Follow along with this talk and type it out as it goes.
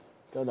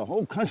So the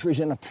whole country's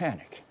in a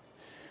panic.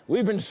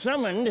 We've been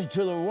summoned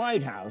to the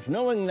White House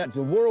knowing that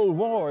the World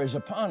War is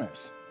upon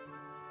us.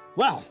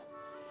 Well,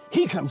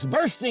 he comes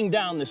bursting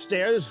down the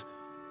stairs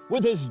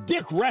with his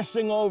dick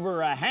resting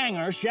over a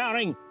hanger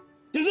shouting,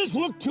 "Does this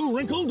look too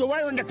wrinkled to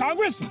wear into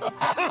Congress?" But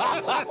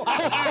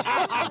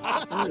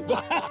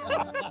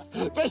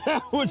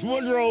that was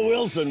Woodrow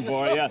Wilson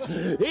for you.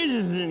 He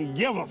doesn't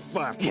give a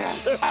fuck.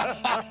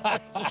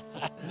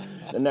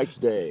 The next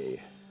day,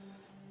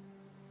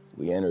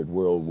 we entered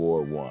World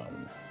War I.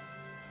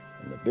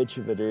 And the bitch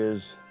of it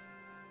is,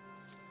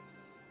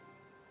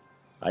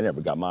 I never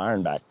got my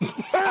iron back.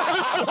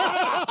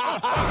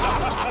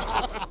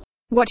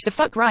 Watch the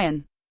fuck,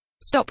 Ryan.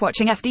 Stop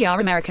watching FDR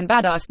American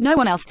Badass. No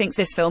one else thinks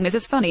this film is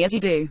as funny as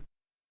you do.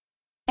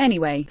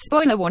 Anyway,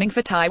 spoiler warning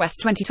for Ti West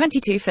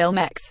 2022 Film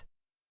X.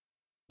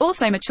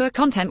 Also mature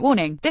content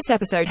warning. This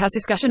episode has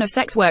discussion of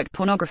sex work,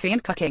 pornography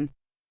and cucking.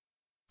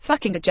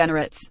 Fucking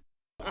degenerates.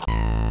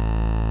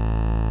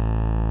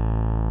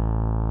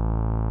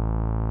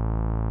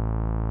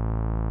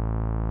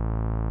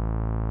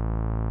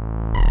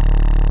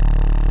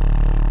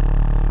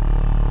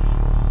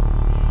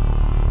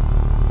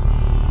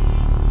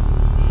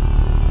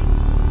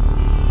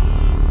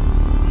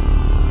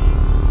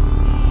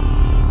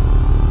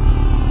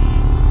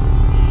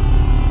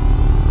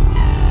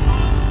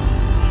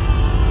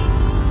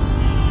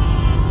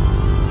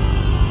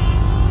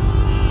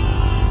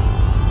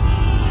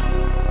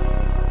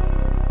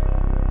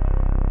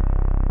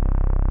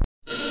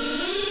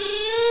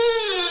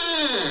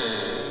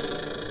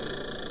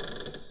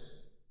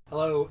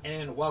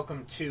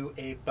 Welcome to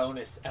a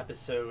bonus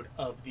episode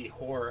of The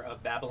Horror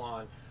of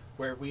Babylon,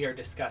 where we are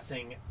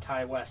discussing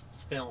Ti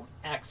West's film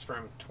X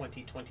from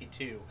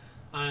 2022.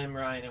 I'm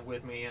Ryan, and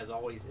with me, as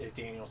always, is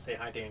Daniel. Say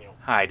hi, Daniel.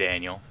 Hi,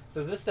 Daniel.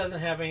 So this doesn't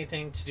have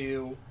anything to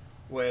do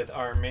with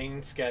our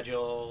main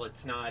schedule.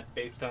 It's not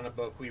based on a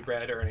book we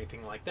read or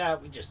anything like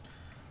that.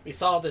 We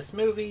saw this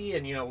movie,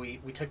 and, we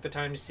took the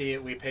time to see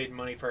it. We paid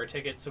money for our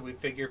ticket, so we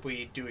figured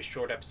we'd do a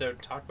short episode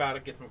and talk about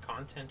it, get some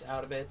content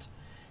out of it.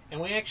 And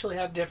we actually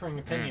have differing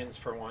opinions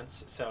for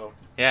once, so...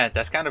 Yeah,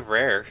 that's kind of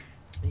rare.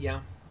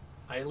 Yeah.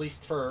 At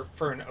least for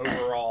an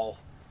overall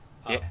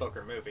book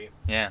or movie.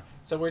 Yeah.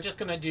 So we're just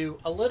going to do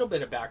a little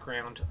bit of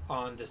background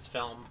on this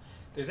film.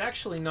 There's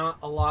actually not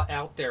a lot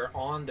out there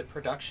on the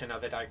production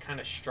of it. I kind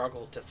of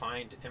struggled to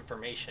find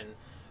information.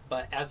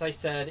 But as I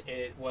said,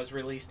 it was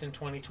released in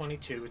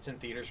 2022. It's in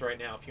theaters right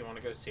now if you want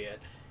to go see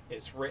it.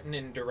 It's written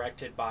and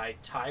directed by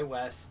Ti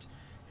West,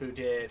 who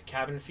did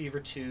Cabin Fever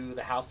 2,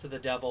 The House of the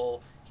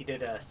Devil. He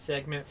did a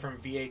segment from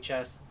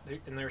VHS,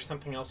 and there's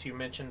something else you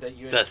mentioned that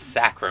you... The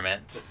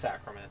Sacrament. The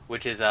Sacrament.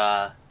 Which is,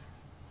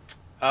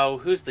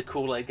 who's the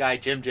Kool-Aid guy?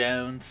 Jim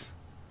Jones?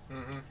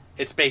 Mm-hmm.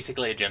 It's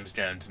basically a Jim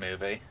Jones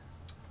movie.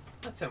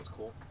 That sounds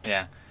cool.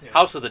 Yeah.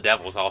 House of the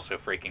Devil is also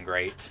freaking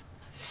great.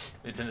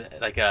 It's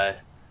like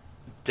a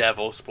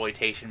devil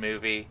exploitation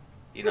movie.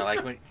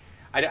 Like when...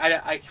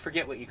 I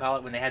forget what you call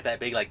it when they had that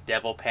big,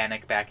 devil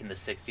panic back in the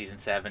 60s and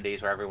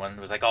 70s where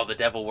everyone was like, oh, the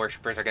devil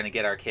worshippers are going to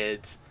get our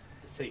kids.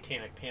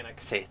 Satanic Panic.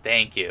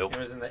 Thank you. It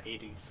was in the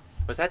 80s.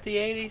 Was that the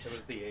 80s? It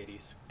was the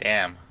 80s.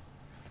 Damn.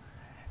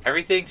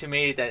 Everything to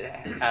me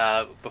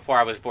that before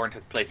I was born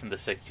took place in the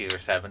 60s or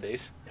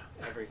 70s. Yeah,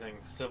 everything.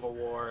 Civil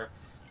War,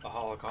 the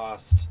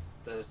Holocaust,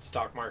 the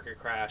stock market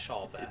crash,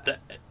 all of that.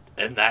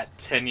 In that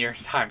 10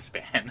 years time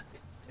span.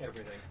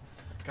 Everything.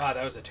 God,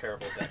 that was a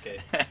terrible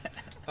decade.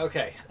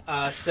 Okay,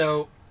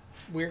 so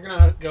we're going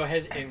to go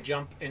ahead and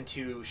jump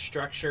into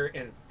structure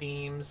and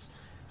themes.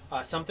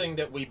 Something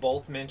that we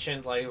both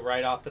mentioned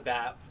right off the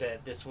bat,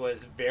 that this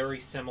was very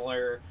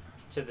similar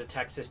to the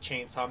Texas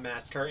Chainsaw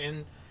Massacre.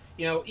 And,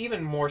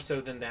 even more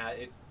so than that,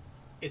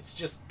 it's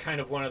just kind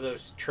of one of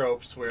those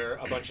tropes where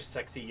a bunch of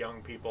sexy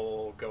young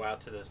people go out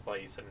to this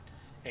place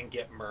and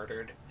get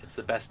murdered. It's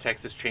the best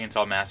Texas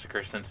Chainsaw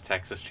Massacre since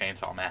Texas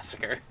Chainsaw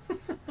Massacre.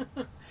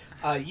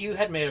 You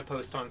had made a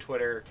post on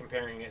Twitter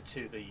comparing it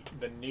to the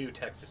new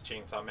Texas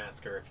Chainsaw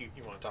Massacre, if you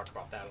want to talk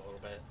about that a little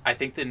bit. I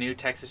think the new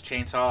Texas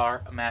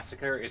Chainsaw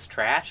Massacre is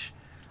trash.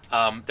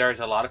 There's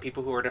a lot of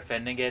people who are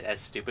defending it as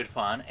stupid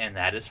fun, and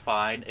that is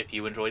fine if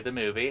you enjoy the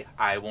movie.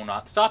 I will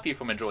not stop you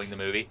from enjoying the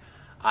movie.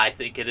 I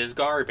think it is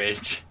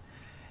garbage.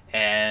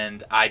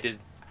 And it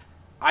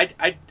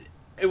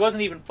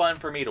wasn't even fun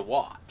for me to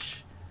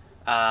watch.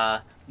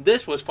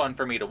 This was fun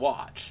for me to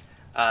watch.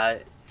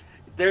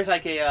 There's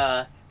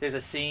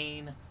a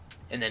scene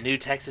in the new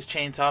Texas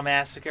Chainsaw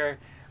Massacre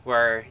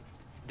where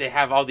they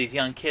have all these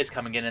young kids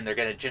coming in and they're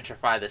going to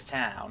gentrify this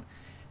town.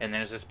 And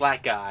there's this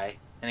black guy,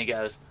 and he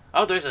goes,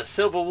 oh, there's a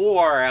Civil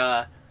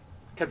War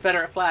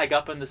Confederate flag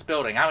up in this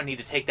building. I would need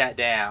to take that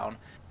down.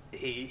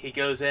 He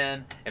goes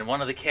in, and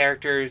one of the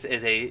characters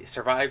is a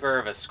survivor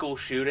of a school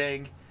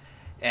shooting.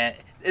 And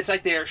it's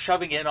like they're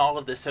shoving in all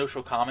of this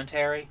social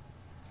commentary.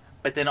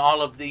 But then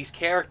all of these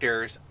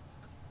characters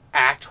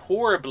act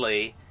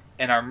horribly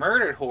and are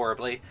murdered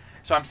horribly.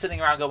 So I'm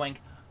sitting around going,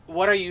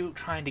 what are you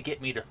trying to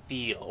get me to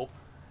feel?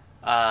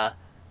 None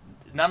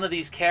of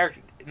the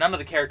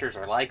characters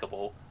are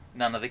likable.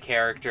 None of the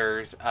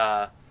characters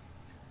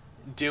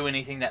do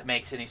anything that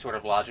makes any sort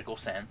of logical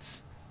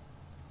sense.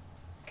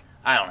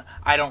 I don't know.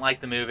 I don't like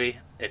the movie.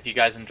 If you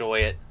guys enjoy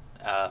it,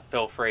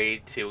 feel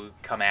free to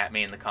come at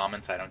me in the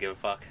comments. I don't give a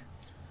fuck.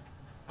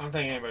 I don't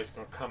think anybody's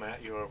going to come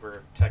at you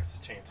over Texas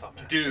Chainsaw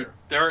Massacre.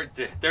 Dude,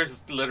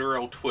 there's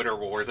literal Twitter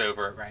wars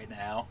over it right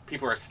now.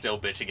 People are still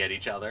bitching at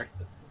each other.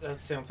 That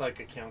sounds like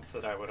accounts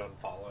that I would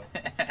unfollow.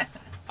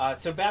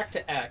 So back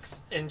to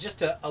X, and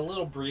just a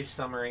little brief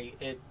summary.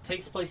 It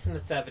takes place in the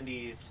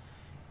 70s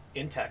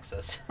in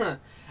Texas.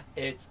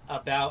 It's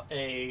about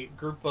a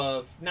group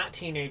of, not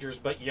teenagers,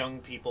 but young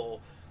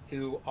people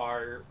who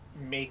are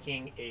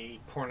making a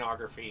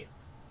pornographic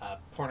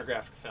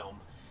film.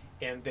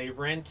 And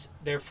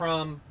they're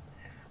from,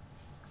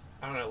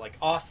 I don't know, like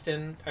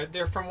Austin.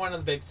 They're from one of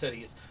the big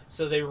cities.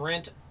 So they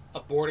rent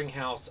a boarding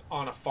house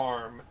on a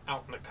farm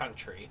out in the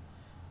country.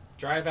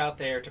 Drive out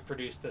there to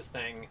produce this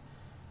thing.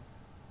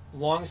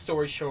 Long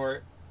story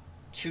short,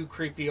 two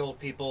creepy old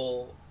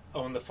people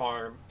own the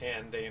farm,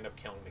 and they end up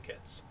killing the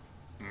kids.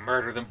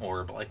 Murder them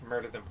horribly.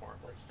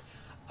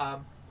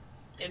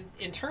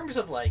 In terms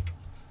of, like,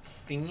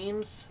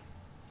 themes,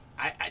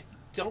 I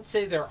don't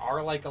say there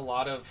are, like, a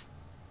lot of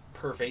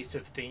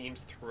pervasive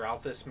themes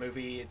throughout this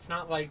movie. It's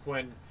not like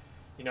when,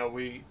 you know,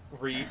 we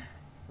read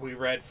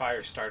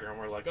Firestarter and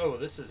we're like, oh,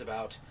 this is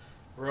about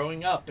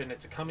growing up and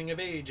it's a coming of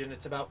age and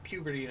it's about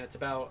puberty and it's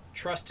about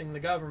trusting the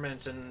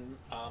government and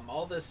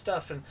all this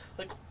stuff. And,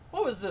 like,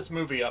 what was this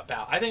movie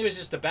about? I think it was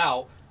just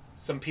about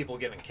some people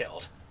getting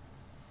killed.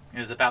 It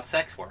was about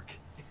sex work.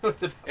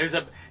 It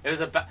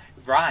was about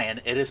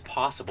Ryan. It is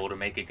possible to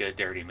make a good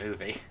dirty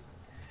movie.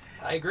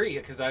 I agree,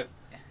 because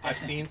I've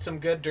seen some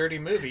good dirty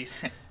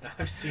movies.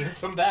 I've seen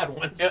some bad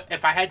ones.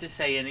 If I had to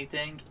say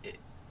anything,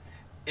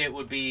 it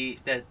would be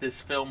that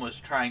this film was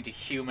trying to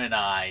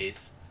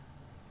humanize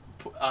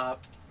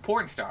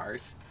porn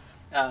stars.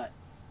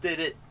 Did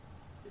it?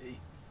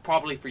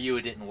 Probably for you,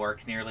 it didn't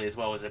work nearly as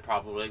well as it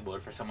probably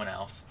would for someone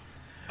else.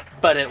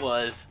 But it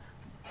was.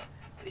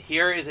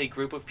 Here is a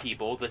group of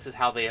people. This is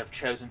how they have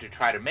chosen to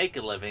try to make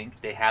a living.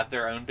 They have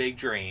their own big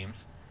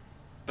dreams,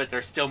 but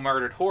they're still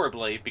murdered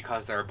horribly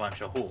because they're a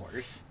bunch of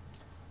whores.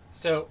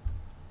 So,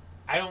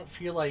 I don't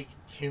feel like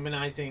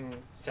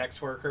humanizing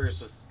sex workers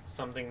was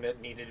something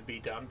that needed to be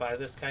done by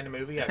this kind of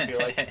movie. I feel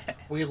like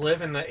we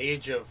live in the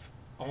age of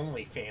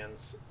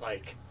OnlyFans.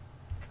 Like,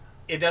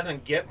 it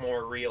doesn't get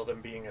more real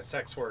than being a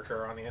sex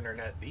worker on the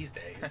internet these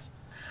days.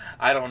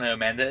 I don't know,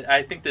 man.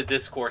 I think the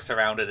discourse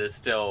around it is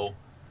still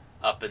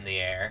up in the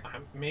air.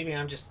 Maybe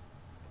I'm just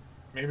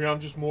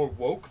more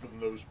woke than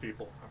those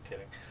people. I'm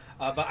kidding.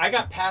 But I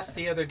got passed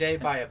the other day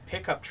by a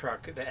pickup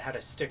truck that had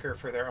a sticker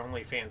for their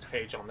OnlyFans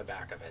page on the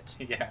back of it.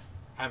 Yeah.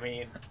 I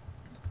mean,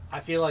 I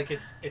feel like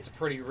it's a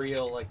pretty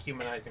real, like,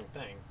 humanizing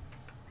thing.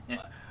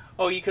 Yeah.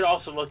 Oh, you could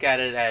also look at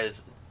it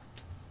as,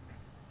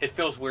 it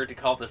feels weird to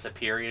call this a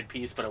period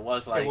piece, but it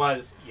was like... It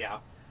was, yeah.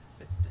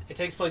 It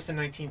takes place in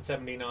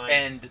 1979.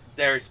 And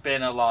there's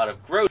been a lot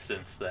of growth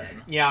since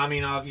then. Yeah, I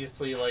mean,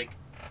 obviously, like,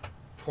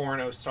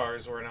 porno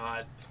stars were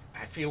not...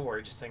 I feel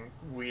weird saying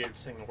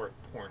the word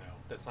porno.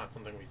 That's not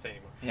something we say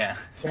anymore. Yeah.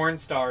 Porn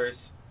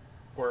stars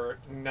were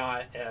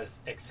not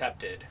as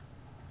accepted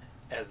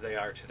as they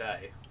are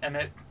today.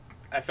 And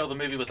I feel the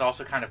movie was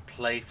also kind of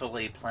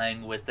playfully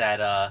playing with that,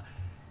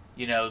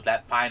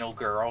 that final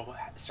girl,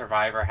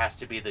 survivor has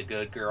to be the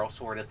good girl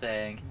sort of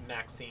thing.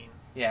 Maxine.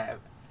 Yeah.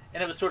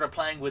 And it was sort of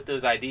playing with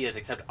those ideas,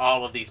 except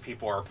all of these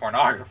people are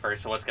pornographers,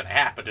 so what's going to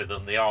happen to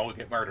them? They all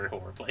get murdered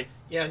horribly.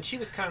 Yeah, and she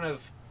was kind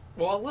of...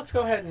 Well, let's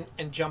go ahead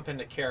and jump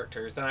into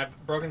characters. And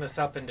I've broken this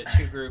up into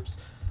two groups.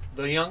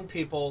 The young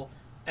people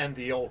and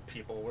the old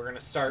people. We're going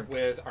to start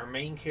with our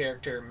main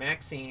character,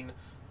 Maxine,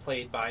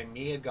 played by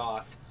Mia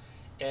Goth.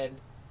 And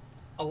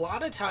a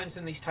lot of times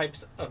in these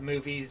types of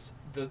movies,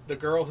 the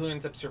girl who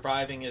ends up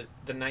surviving is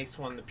the nice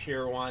one, the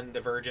pure one, the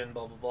virgin,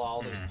 blah, blah, blah,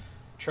 all those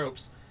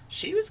tropes.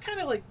 She was kind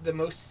of like the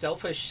most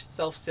selfish,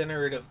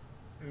 self-centered of...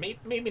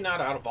 Maybe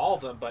not out of all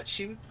of them, but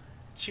she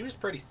was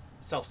pretty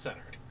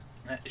self-centered.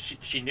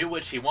 She knew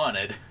what she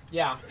wanted.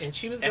 Yeah, and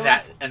she was and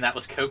that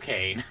was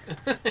cocaine.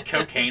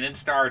 Cocaine and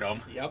stardom.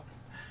 Yep.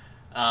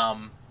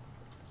 Would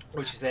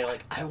you say,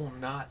 like, I will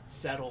not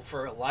settle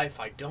for a life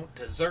I don't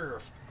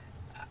deserve?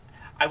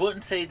 I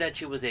wouldn't say that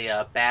she was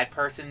a bad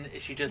person.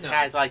 She just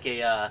has like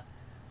a...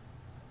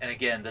 and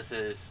again, this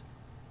is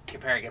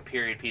comparing a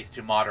period piece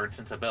to modern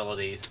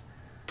sensibilities.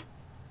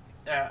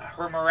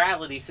 Her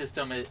morality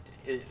system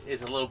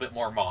is a little bit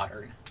more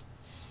modern.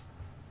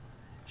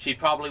 She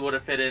probably would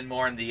have fit in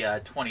more in the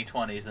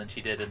 2020s than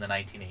she did in the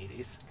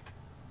 1980s.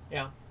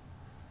 Yeah.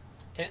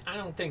 And I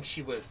don't think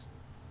she was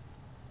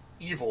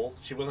evil.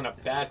 She wasn't a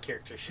bad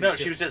character. She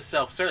was just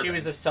self-serving. She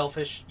was a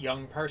selfish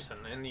young person.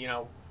 And,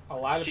 a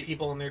lot of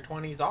people in their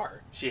 20s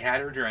are. She had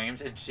her dreams,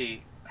 and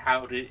she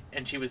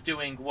was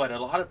doing what a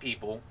lot of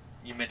people,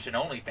 you mentioned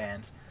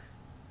OnlyFans,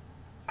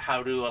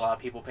 how do a lot of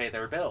people pay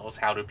their bills?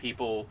 How do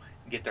people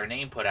get their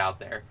name put out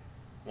there?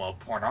 Well,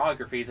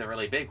 pornography is a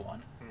really big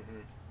one.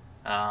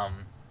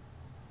 Mm-hmm.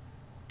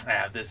 I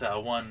have this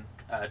one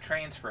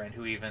trans friend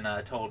who even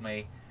told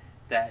me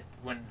that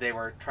when they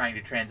were trying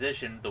to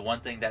transition, the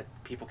one thing that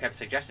people kept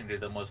suggesting to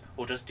them was,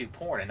 well, just do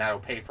porn, and that'll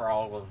pay for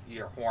all of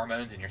your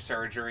hormones and your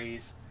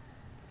surgeries.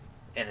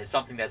 And it's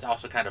something that's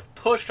also kind of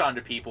pushed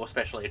onto people,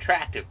 especially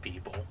attractive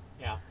people.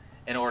 Yeah.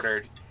 In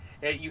order...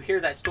 You hear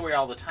that story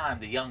all the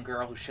time, the young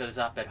girl who shows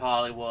up at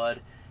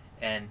Hollywood,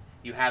 and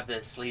you have the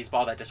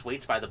sleazeball that just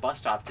waits by the bus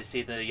stop to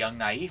see the young,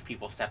 naive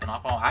people stepping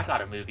off. Oh, I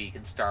got a movie you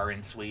can star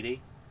in,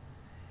 sweetie.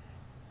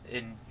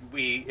 And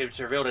it was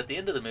revealed at the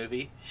end of the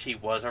movie, she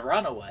was a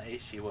runaway.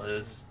 She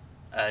was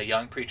a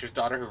young preacher's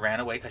daughter who ran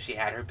away because she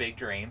had her big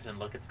dreams, and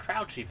look at the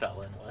crowd she fell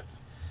in with.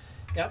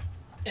 Yep.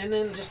 And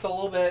then just a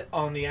little bit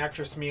on the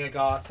actress Mia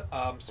Goth.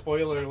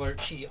 Spoiler alert,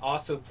 she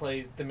also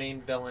plays the main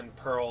villain,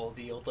 Pearl,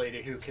 the old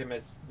lady who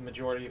commits the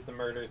majority of the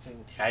murders.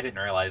 And Yeah, I didn't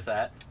realize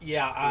that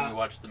yeah, when you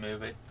watched the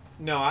movie.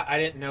 no, I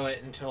didn't know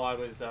it until I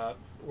was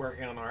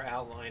working on our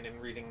outline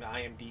and reading the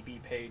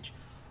IMDb page.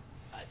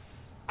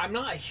 I'm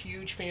not a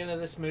huge fan of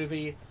this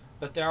movie,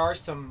 but there are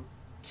some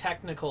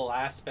technical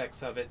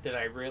aspects of it that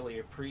I really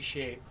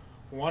appreciate.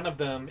 One of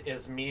them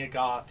is Mia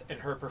Goth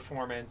and her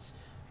performance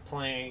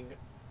playing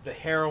the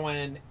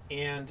heroine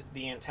and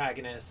the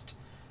antagonist.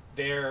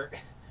 We're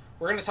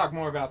going to talk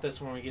more about this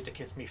when we get to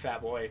Kiss Me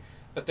Fat Boy,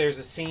 but there's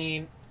a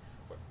scene.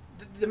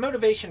 The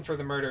motivation for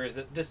the murder is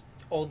that this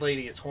old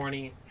lady is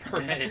horny.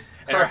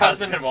 Her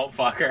husband won't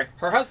fuck her.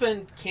 Her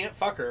husband can't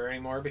fuck her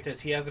anymore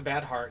because he has a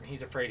bad heart and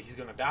he's afraid he's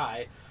going to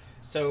die.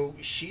 So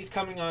she's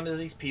coming on to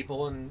these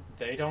people and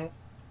they don't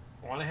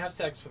want to have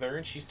sex with her,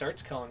 and she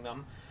starts killing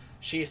them.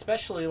 She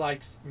especially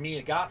likes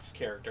Mia Goth's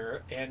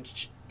character, and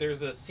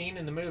there's a scene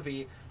in the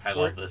movie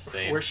love this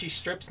scene where she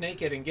strips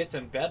naked and gets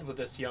in bed with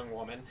this young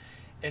woman.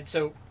 And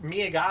so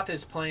Mia Goth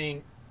is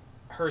playing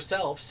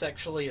herself,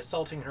 sexually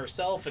assaulting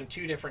herself in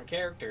two different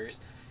characters.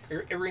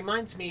 It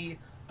reminds me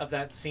of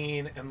that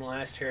scene in the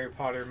last Harry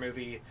Potter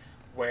movie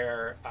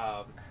where...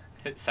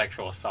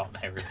 sexual assault in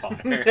Harry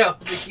Potter. No,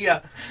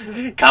 yeah.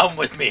 Come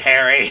with me,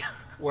 Harry.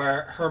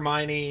 Where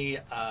Hermione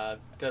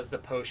does the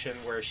potion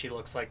where she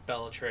looks like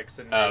Bellatrix,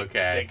 and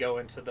they go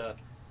into the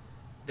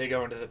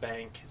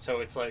bank. So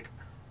it's like,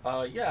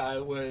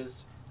 it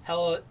was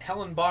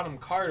Helen Bonham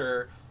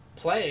Carter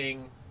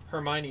playing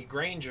Hermione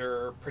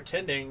Granger,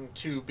 pretending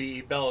to be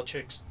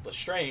Bellatrix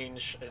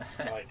Lestrange.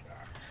 It's like,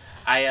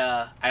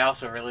 I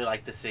also really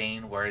like the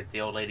scene where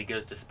the old lady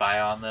goes to spy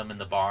on them in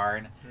the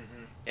barn,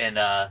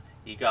 and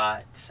you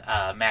got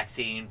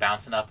Maxine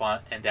bouncing up on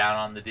and down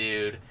on the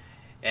dude.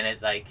 And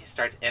it like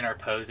starts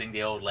interposing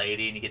the old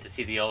lady, and you get to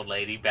see the old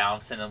lady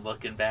bouncing and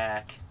looking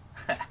back.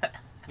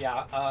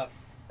 Yeah,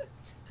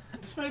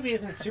 this movie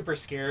isn't super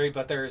scary,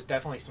 but there's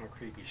definitely some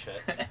creepy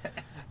shit.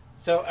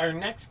 So our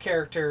next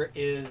character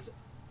is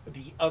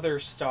the other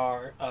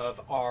star of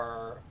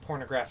our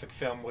pornographic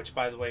film, which,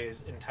 by the way,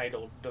 is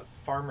entitled The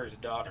Farmer's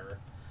Daughter.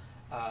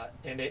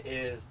 And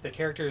the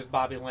character is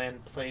Bobby Lynn,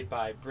 played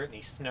by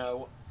Brittany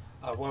Snow.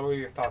 What were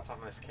your thoughts on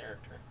this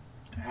character?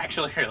 I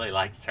actually really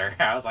liked her.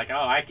 I was like, oh,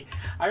 I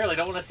really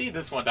don't want to see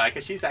this one die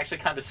because she's actually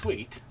kind of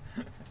sweet.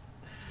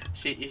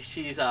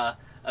 She's a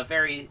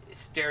very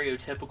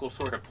stereotypical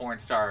sort of porn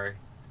star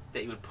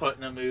that you would put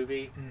in a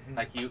movie. Mm-hmm.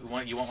 Like you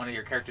want one of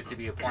your characters to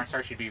be a porn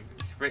star, she'd be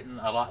written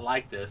a lot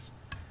like this.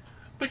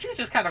 But she's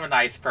just kind of a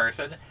nice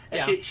person.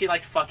 And yeah. she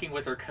liked fucking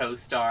with her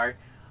co-star.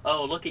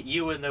 Oh, look at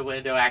you in the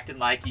window acting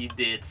like you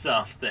did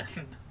something.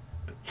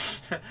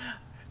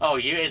 Oh,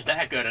 you ain't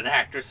that good an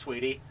actor,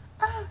 sweetie.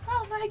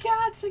 Oh my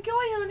God,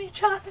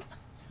 Sigourney-chan.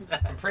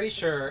 I'm pretty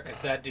sure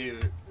if that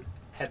dude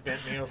had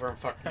bent me over and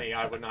fucked me,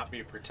 I would not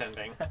be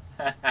pretending.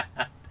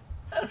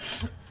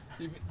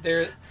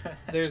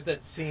 There's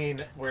that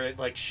scene where it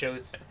like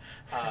shows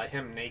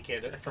him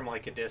naked from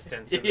like a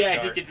distance.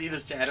 Yeah, you can see the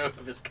shadow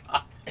of his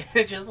cock.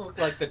 It just looked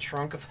like the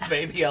trunk of a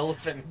baby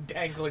elephant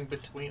dangling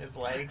between his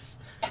legs.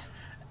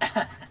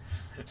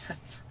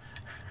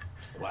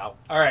 Wow.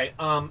 All right.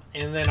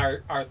 And then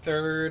our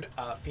third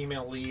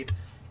female lead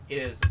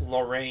is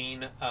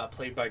Lorraine,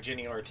 played by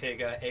Jenny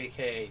Ortega,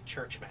 aka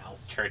Church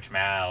Mouse. Church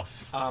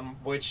Mouse.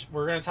 Which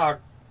we're going to talk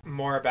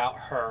more about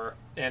her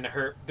and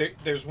her.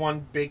 There's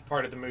one big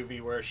part of the movie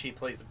where she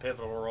plays a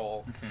pivotal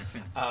role.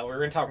 We're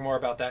going to talk more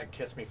about that in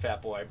Kiss Me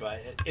Fat Boy.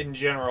 But in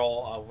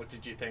general, what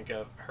did you think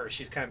of her?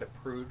 She's kind of the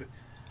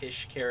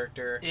prude-ish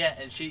character. Yeah,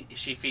 and she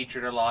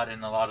featured a lot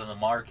in the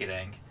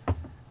marketing.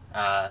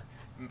 A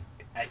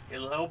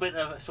little bit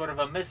of sort of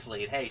a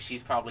mislead. Hey,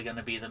 she's probably going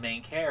to be the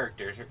main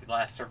character,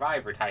 last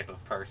survivor type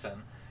of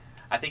person.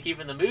 I think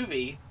even the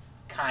movie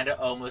kind of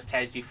almost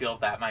has you feel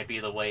that might be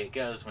the way it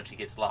goes when she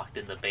gets locked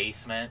in the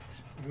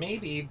basement.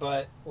 Maybe,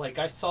 but like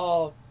I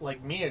saw,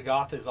 like Mia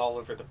Goth is all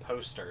over the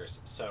posters,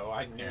 so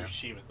I knew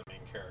she was the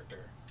main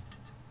character.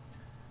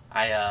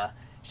 I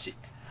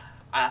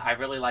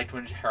really liked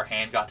when her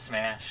hand got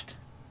smashed.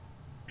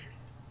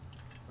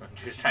 When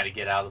she was trying to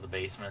get out of the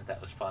basement. That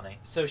was funny.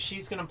 So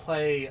she's going to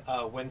play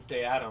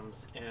Wednesday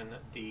Addams in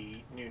the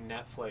new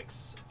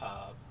Netflix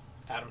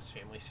Addams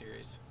Family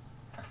series.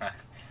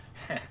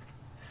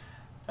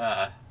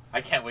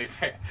 I can't wait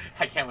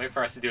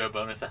for us to do a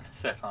bonus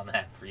episode on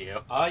that for you.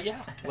 Yeah,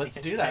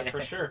 let's do that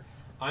for sure.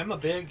 I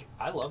love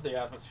the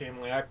Addams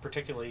Family. I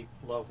particularly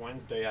love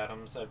Wednesday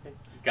Addams.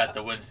 Got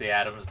the Wednesday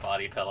Addams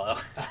body pillow.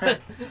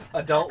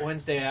 Adult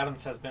Wednesday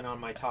Addams has been on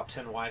my top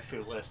 10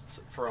 waifu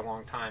lists for a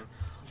long time.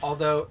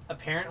 Although,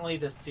 apparently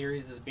this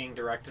series is being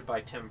directed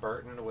by Tim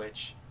Burton,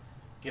 which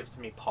gives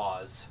me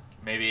pause.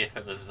 Maybe if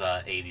it was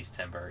 80s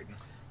Tim Burton.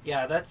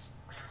 Yeah, that's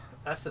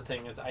the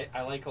thing, is I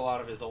like a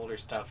lot of his older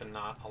stuff and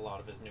not a lot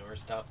of his newer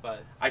stuff,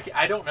 but...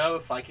 I don't know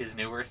if like his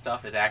newer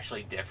stuff is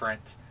actually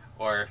different,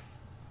 or if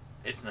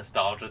it's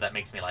nostalgia that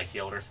makes me like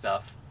the older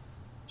stuff.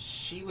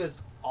 She was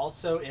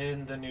also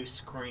in the new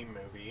Scream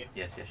movie.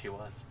 Yes, she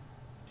was.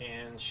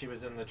 And she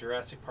was in the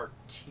Jurassic Park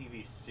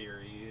TV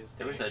series.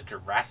 There was a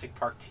Jurassic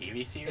Park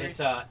TV series? It's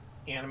a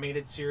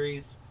animated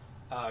series,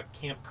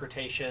 Camp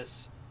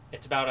Cretaceous.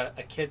 It's about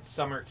a kid's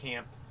summer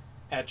camp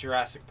at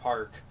Jurassic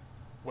Park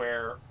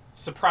where,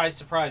 surprise,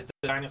 surprise,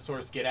 the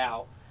dinosaurs get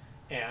out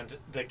and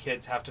the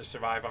kids have to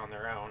survive on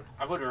their own.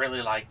 I would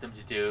really like them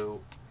to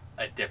do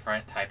a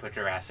different type of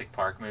Jurassic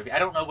Park movie. I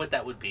don't know what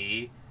that would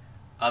be,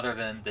 other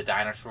than the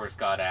dinosaurs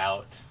got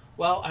out.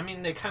 Well, I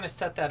mean, they kind of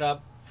set that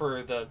up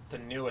for the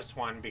newest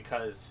one,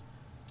 because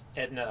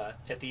at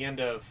the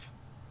end of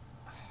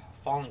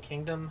Fallen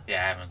Kingdom...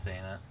 Yeah, I haven't seen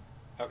it.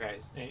 Okay.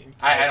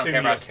 I don't care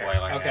about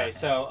spoiling. Okay, yeah.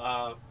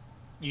 so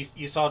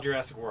you saw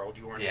Jurassic World.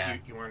 You weren't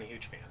you weren't a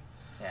huge fan.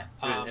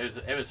 Yeah,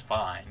 it was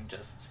fine.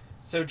 Just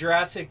so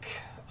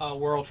Jurassic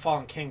World: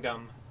 Fallen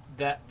Kingdom,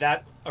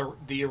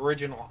 the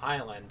original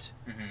island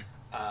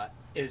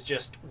is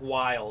just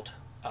wild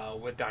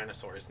with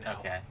dinosaurs now.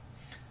 Okay.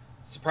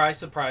 Surprise,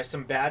 surprise!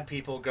 Some bad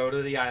people go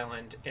to the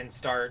island and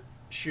start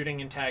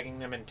shooting and tagging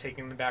them and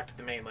taking them back to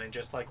the mainland,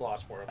 just like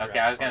Lost World. Okay,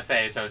 I was gonna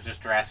say, so it's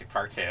just Jurassic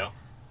Park 2.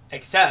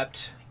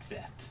 Except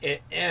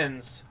it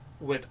ends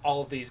with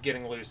all of these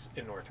getting loose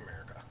in North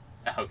America.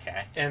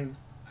 Okay. And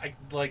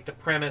like the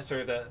premise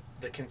or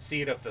the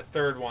conceit of the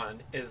third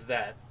one is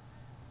that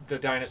the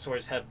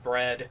dinosaurs have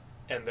bred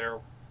and they're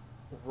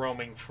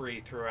roaming free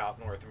throughout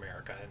North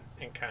America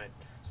and kind of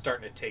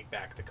starting to take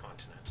back the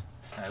continent.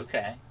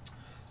 Okay.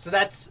 So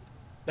that's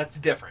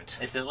different.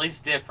 It's at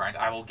least different.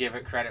 I will give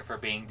it credit for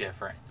being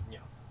different. Yeah.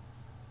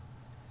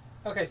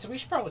 Okay, so we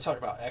should probably talk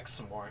about X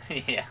some more.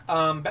 Yeah.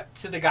 Back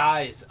to the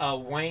guys.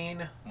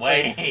 Wayne.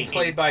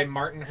 Played by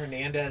Martin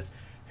Hernandez,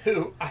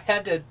 who I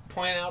had to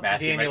point out to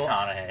Daniel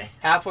McConaughey.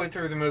 halfway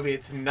through the movie,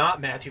 it's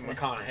not Matthew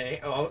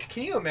McConaughey. Oh,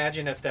 can you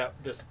imagine if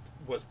this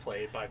was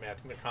played by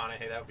Matthew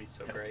McConaughey? That would be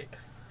so great.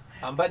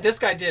 But this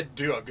guy did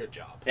do a good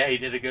job. Yeah, he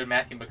did a good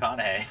Matthew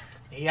McConaughey.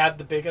 He had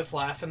the biggest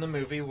laugh in the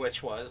movie,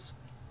 which was...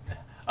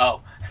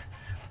 Oh,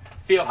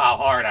 feel how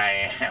hard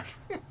I am.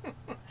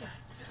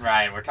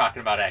 Ryan, we're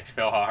talking about X.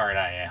 Feel how hard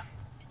I am.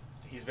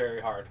 He's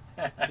very hard.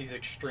 He's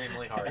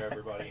extremely hard,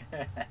 everybody.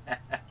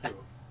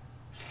 Ooh.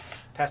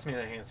 Pass me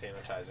the hand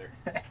sanitizer.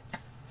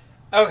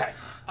 Okay.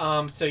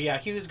 So yeah,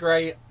 he was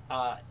great.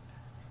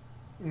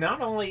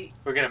 Not only...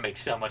 We're going to make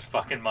so much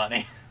fucking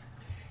money.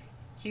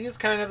 He was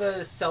kind of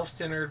a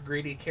self-centered,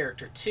 greedy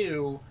character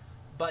too,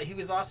 but he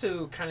was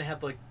also kind of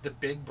had like the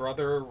big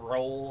brother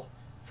role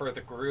for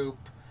the group.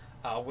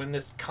 When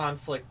this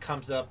conflict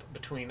comes up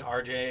between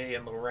RJ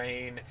and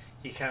Lorraine,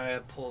 he kind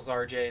of pulls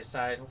RJ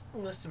aside.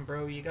 Listen,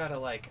 bro, you gotta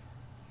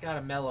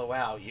mellow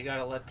out. You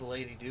gotta let the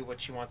lady do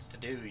what she wants to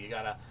do. You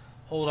gotta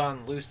hold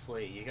on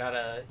loosely. You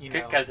gotta,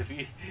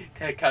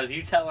 because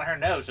you telling her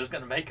no is just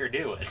gonna make her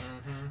do it,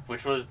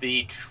 which was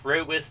the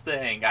truest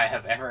thing I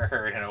have ever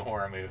heard in a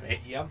horror movie.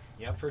 Yep,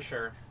 for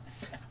sure.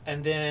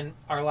 And then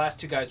our last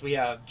two guys, we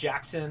have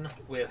Jackson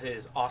with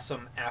his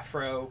awesome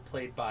afro,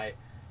 played by,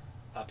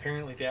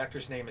 apparently the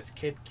actor's name is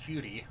Kid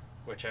Cutie,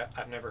 which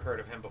I've never heard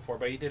of him before,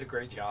 but he did a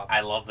great job.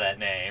 I love that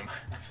name.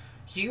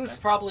 He was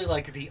probably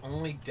like the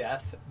only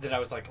death that I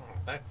was like, oh,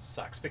 that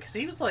sucks, because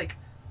he was like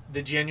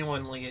the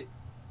genuinely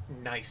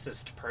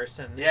nicest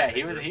person. Yeah,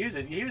 he was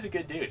a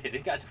good dude. He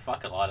got to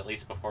fuck a lot, at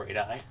least before he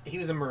died. He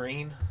was a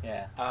Marine.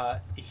 Yeah.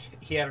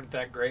 He had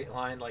that great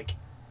line, like,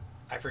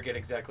 I forget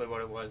exactly what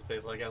it was,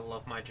 but like, I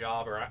love my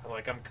job, or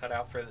like, I'm cut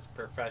out for this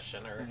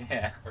profession,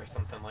 or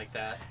something like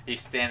that. He's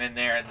standing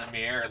there in the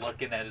mirror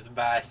looking at his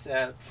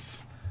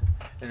biceps,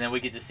 and then we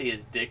get to see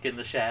his dick in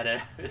the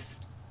shadows.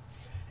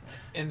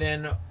 And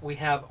then we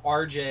have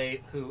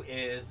RJ, who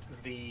is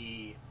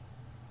the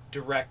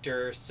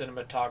director,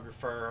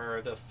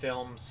 cinematographer, the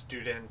film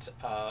student,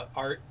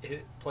 art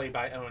played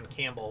by Owen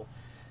Campbell.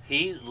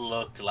 He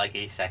looked like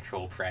a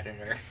sexual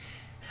predator.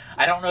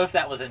 I don't know if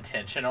that was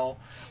intentional,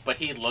 but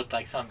he looked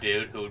like some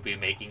dude who would be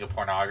making a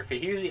pornography.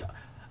 He was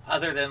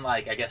other than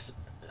like, I guess,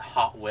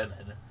 hot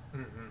women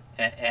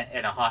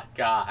and a hot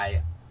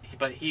guy,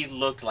 but he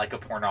looked like a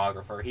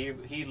pornographer.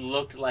 He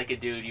looked like a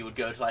dude you would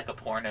go to like a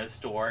porno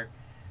store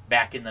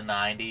back in the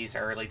 90s,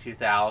 early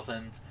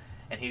 2000s,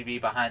 and he'd be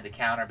behind the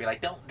counter and be like,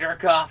 don't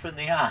jerk off in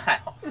the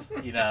aisles,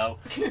 you know?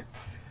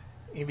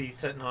 He'd be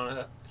sitting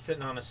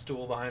on a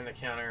stool behind the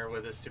counter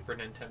with a Super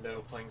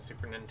Nintendo, playing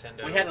Super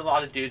Nintendo. We had a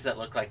lot of dudes that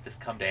looked like this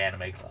Come to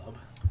Anime Club.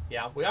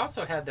 Yeah, we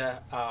also had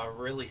that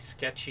really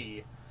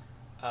sketchy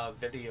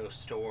video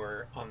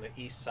store on the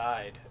east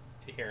side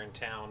here in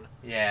town.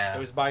 Yeah. It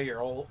was by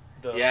your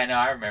Yeah, no,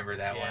 I remember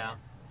that Yeah. one.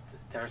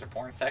 There was a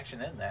porn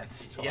section in that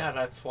store. Yeah,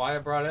 that's why I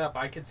brought it up.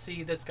 I could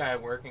see this guy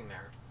working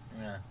there.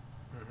 Yeah.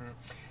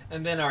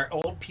 And then our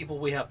old people,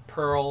 we have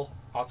Pearl,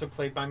 also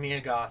played by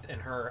Mia Goth,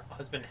 and her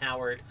husband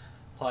Howard,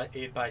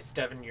 played by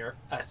Stephen Ure.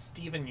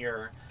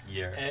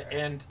 Yeah.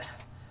 And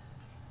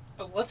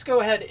let's go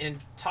ahead and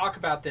talk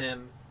about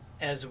them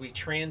as we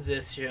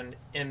transition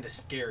into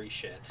scary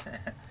shit.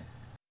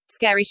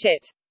 Scary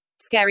shit.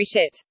 Scary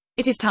shit.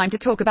 It is time to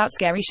talk about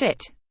scary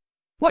shit.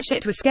 What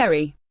shit was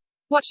scary?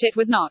 What shit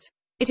was not?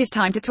 It is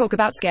time to talk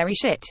about scary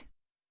shit.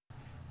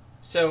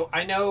 So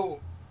I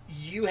know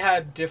you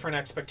had different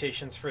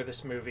expectations for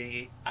this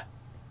movie,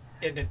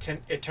 and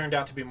it turned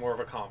out to be more of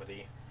a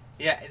comedy.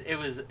 Yeah, it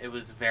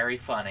was very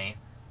funny.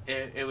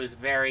 It was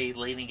very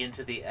leaning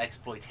into the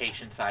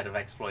exploitation side of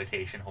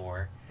exploitation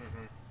horror.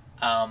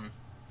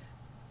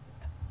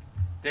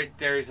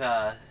 There's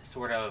a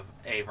sort of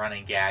a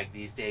running gag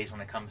these days when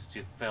it comes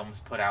to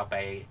films put out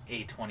by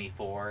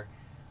A24,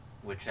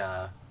 which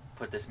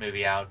put this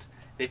movie out.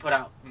 They put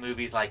out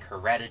movies like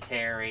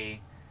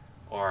Hereditary,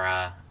 or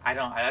I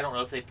don't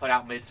know if they put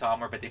out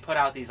Midsommar, but they put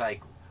out these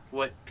like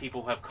what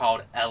people have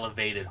called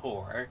elevated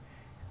horror,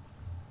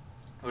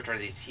 which are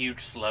these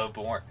huge slow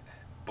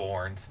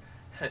burns.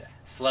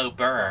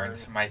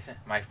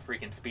 My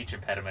freaking speech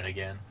impediment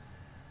again.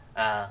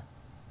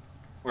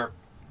 Where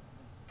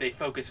they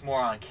focus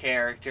more on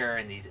character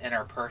and these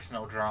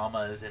interpersonal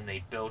dramas, and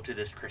they build to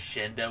this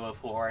crescendo of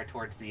horror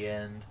towards the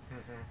end.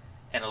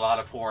 And a lot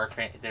of horror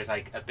there's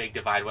like a big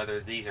divide whether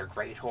these are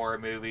great horror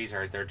movies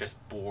or they're just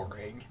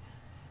boring.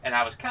 And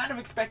I was kind of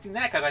expecting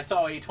that because I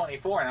saw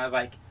A24 and I was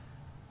like,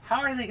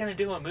 how are they going to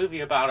do a movie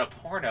about a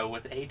porno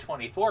with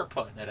A24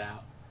 putting it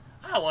out?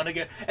 I want to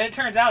go. And it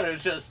turns out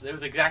it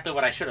was exactly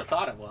what I should have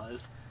thought it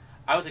was.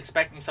 I was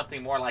expecting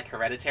something more like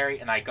Hereditary,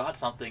 and I got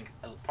something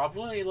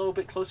probably a little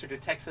bit closer to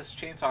Texas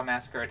Chainsaw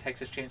Massacre or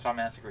Texas Chainsaw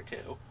Massacre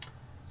 2.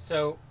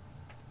 So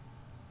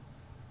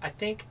I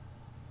think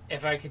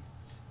if I could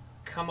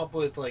come up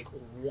with like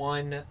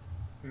one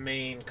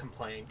main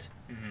complaint,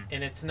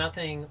 and it's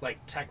nothing like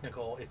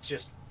technical, it's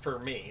just for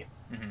me.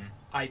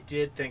 I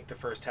did think the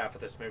first half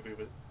of this movie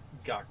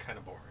got kind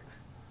of boring.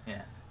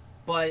 Yeah.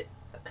 But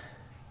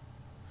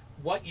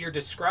what you're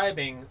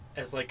describing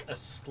as like a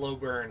slow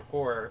burn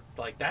horror,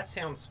 like that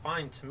sounds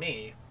fine to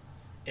me.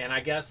 And I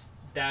guess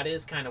that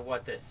is kind of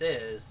what this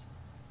is.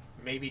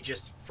 Maybe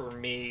just for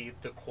me,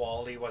 the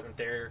quality wasn't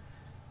there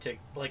to,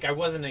 like, I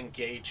wasn't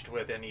engaged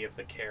with any of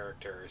the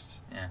characters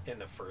in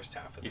the first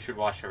half of the You should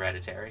watch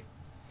Hereditary.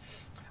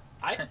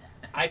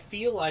 I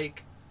feel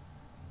like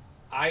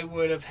I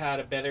would have had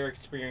a better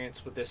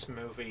experience with this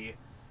movie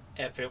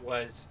if it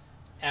was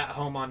at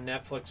home on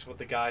Netflix with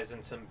the guys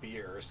and some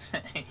beers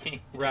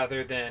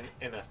rather than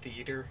in a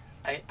theater.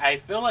 I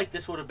feel like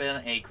this would have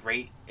been a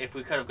great, if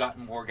we could have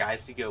gotten more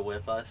guys to go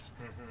with us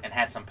and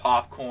had some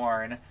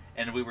popcorn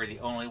and we were the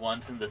only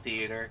ones in the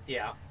theater.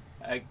 Yeah.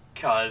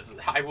 Because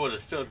I would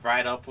have stood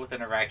right up with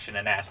an erection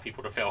and asked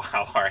people to feel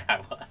how hard I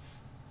was.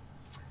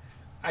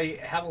 I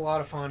have a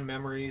lot of fond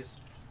memories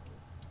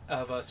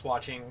of us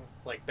watching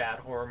like bad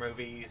horror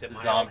movies at my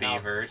old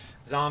house.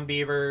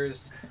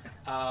 Zombievers,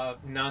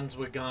 Nuns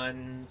with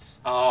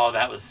Guns. Oh,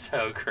 that was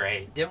so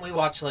great. Didn't we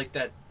watch like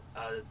that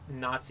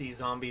Nazi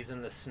zombies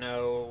in the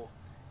snow?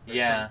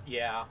 Yeah.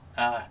 Yeah.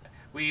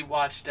 We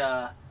watched,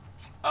 one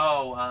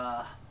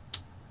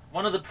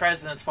of the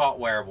presidents fought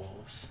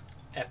werewolves.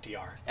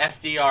 FDR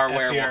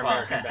werewolf.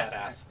 American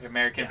Badass.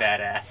 American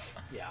Badass.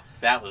 Yeah.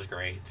 That was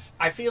great.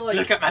 I feel like...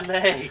 Look at my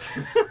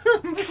legs.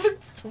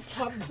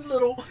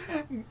 Little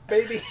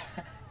baby.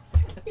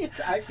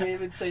 I can't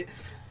even say...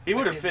 He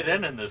would have fit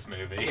in this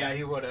movie. Yeah,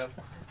 he would have.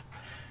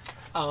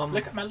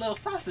 Look at my little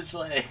sausage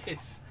leg.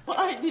 It's...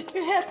 Why did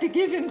you have to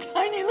give him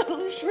tiny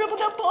little shriveled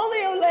up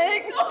polio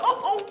legs?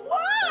 Oh,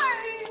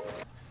 why?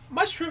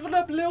 My shriveled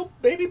up little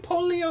baby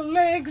polio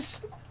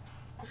legs.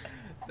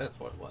 That's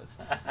what it was.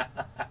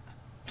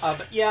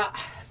 But yeah,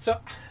 so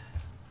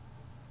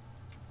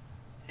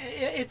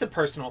it's a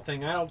personal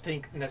thing. I don't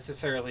think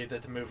necessarily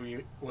that the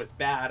movie was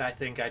bad. I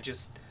think I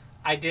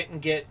didn't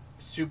get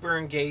super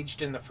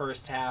engaged in the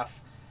first half,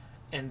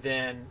 and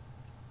then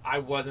I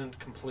wasn't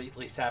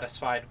completely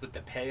satisfied with the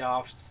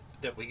payoffs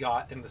that we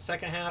got in the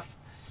second half.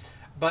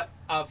 But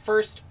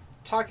first,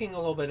 talking a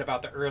little bit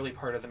about the early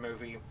part of the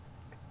movie,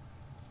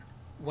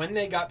 when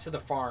they got to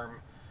the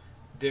farm,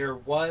 there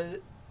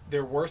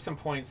were some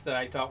points that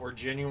I thought were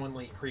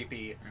genuinely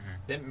creepy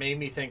that made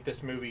me think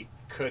this movie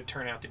could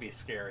turn out to be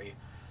scary.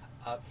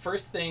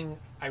 First thing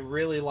I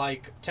really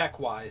like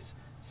tech-wise,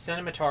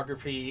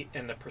 cinematography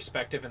and the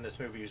perspective in this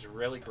movie is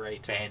really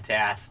great.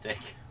 Fantastic.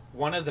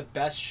 One of the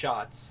best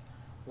shots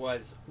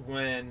was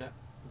when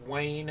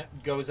Wayne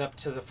goes up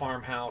to the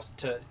farmhouse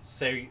to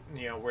say,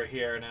 we're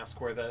here, and ask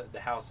where the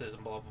house is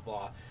and blah, blah,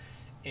 blah.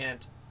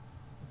 And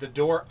the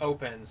door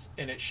opens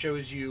and it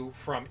shows you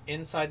from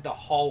inside the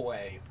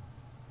hallway,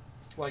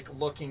 like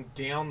looking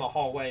down the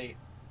hallway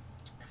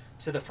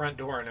to the front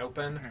door and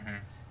open.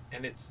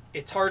 And it's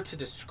hard to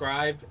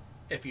describe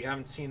if you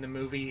haven't seen the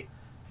movie,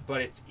 but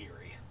it's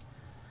eerie.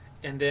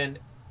 And then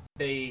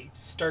they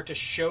start to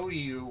show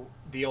you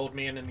the old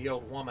man and the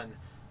old woman,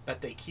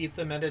 but they keep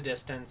them at a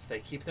distance. They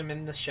keep them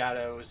in the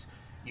shadows.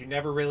 You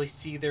never really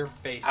see their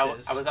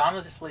faces. I was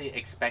honestly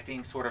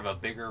expecting sort of a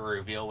bigger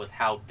reveal with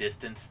how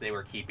distant they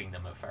were keeping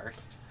them at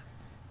first.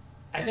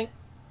 I think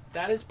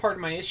that is part of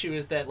my issue,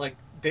 is that like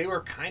they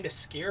were kind of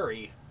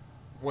scary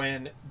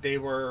when they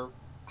were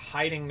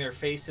hiding their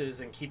faces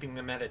and keeping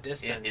them at a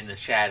distance. In the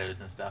shadows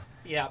and stuff.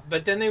 Yeah,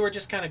 but then they were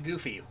just kind of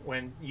goofy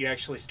when you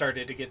actually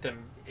started to get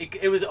them.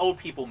 It was old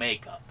people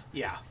makeup.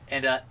 Yeah.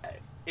 And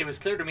it was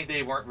clear to me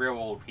they weren't real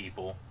old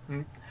people.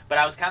 Mm. But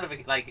I was kind of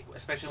like,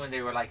 especially when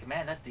they were like,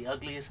 man, that's the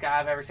ugliest guy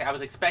I've ever seen. I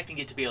was expecting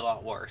it to be a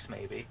lot worse,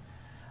 maybe.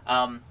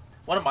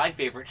 One of my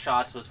favorite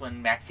shots was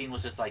when Maxine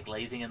was just like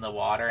lazing in the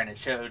water, and it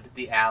showed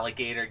the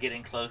alligator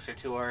getting closer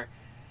to her,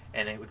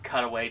 and it would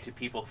cut away to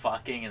people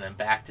fucking, and then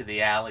back to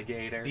the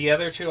alligator. The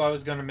other two I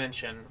was going to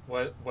mention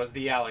was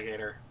the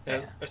alligator.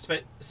 Yeah.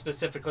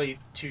 Specifically,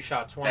 two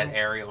shots. One, that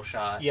aerial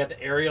shot. Yeah,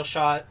 the aerial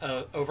shot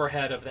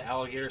overhead of the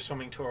alligator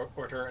swimming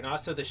toward her, and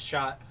also the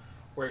shot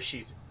where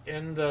she's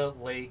in the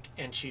lake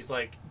and she's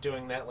like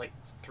doing that like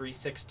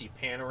 360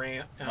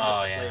 panorama of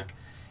the lake.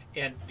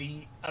 And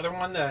the other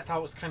one that I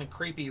thought was kind of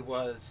creepy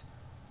was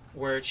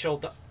where it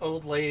showed the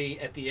old lady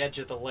at the edge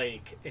of the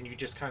lake, and you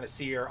just kind of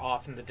see her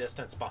off in the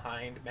distance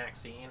behind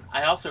Maxine.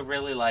 I also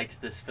really liked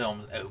this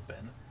film's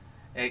open,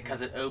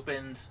 because it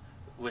opened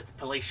with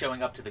police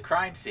showing up to the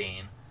crime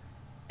scene,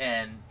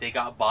 and they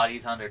got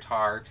bodies under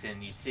tarps,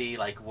 and you see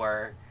like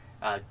where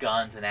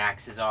guns and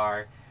axes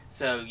are.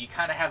 So you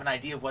kind of have an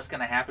idea of what's going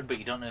to happen, but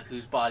you don't know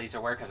whose bodies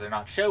are where because they're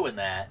not showing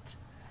that.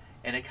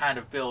 And it kind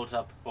of builds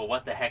up, well,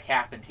 what the heck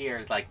happened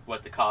here? Like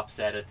what the cop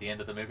said at the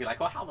end of the movie, like,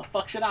 well, how the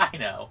fuck should I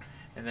know?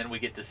 And then we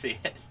get to see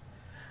it.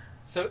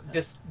 So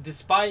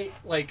despite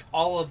like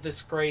all of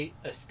this great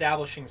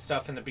establishing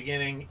stuff in the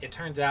beginning, it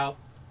turns out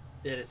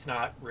that it's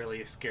not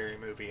really a scary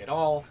movie at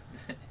all.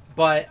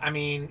 But I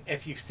mean,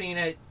 if you've seen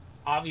it,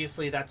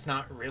 obviously that's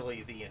not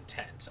really the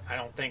intent. I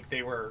don't think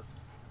they were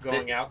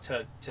going out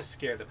to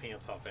scare the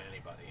pants off of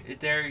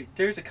anybody.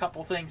 There's a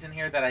couple things in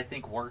here that I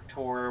think worked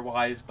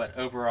horror-wise, but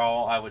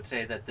overall I would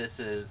say that this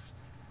is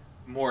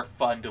more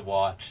fun to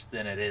watch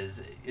than it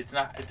is.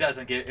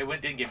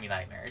 Didn't give me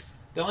nightmares.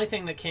 The only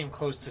thing that came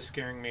close to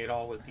scaring me at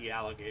all was the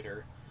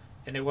alligator,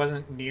 and it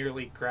wasn't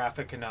nearly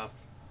graphic enough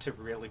to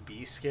really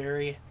be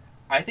scary.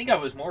 I think I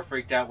was more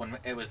freaked out when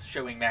it was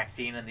showing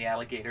Maxine and the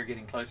alligator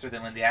getting closer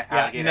than when the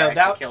alligator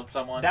actually killed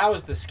someone. That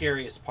was the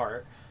scariest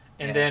part.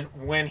 And then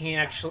when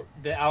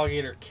the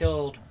alligator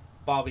killed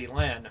Bobby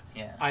Lynn,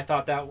 I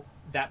thought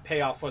that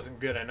payoff wasn't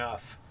good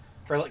enough,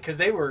 because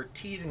they were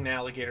teasing the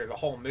alligator the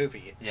whole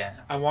movie. Yeah,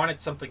 I wanted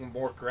something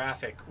more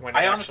graphic when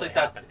I honestly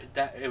thought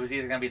that it was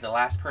either going to be the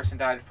last person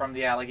died from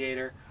the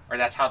alligator, or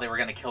that's how they were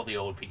going to kill the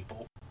old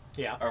people.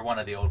 Yeah, or one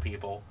of the old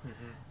people.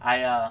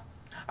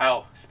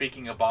 Mm-hmm.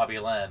 Speaking of Bobby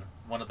Lynn,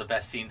 one of the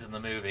best scenes in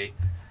the movie.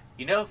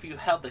 You know, if you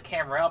held the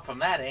camera up from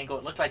that angle,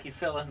 it looked like he'd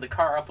fill in the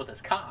car up with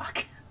his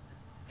cock.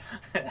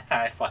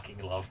 I fucking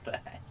loved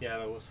that. Yeah,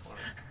 that was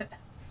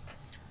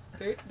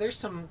funny. There's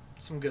some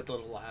good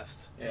little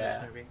laughs in this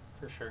movie,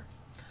 for sure.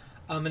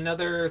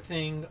 Another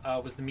thing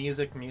was the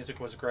music. The music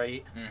was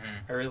great.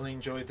 Mm-hmm. I really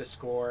enjoyed the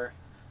score.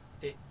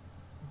 It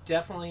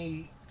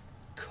definitely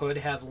could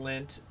have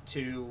lent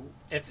to...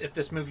 If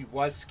this movie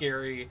was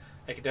scary,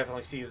 I could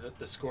definitely see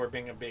the score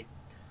being a big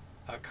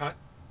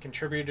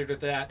contributor to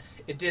that.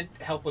 It did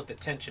help with the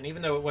tension.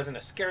 Even though it wasn't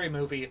a scary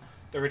movie,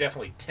 there were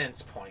definitely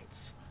tense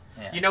points.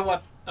 Yeah. You know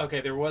what?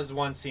 Okay, there was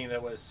one scene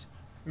that was...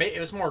 It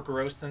was more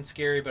gross than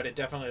scary, but it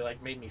definitely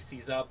like made me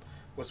seize up,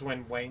 was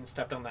when Wayne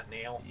stepped on that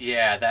nail.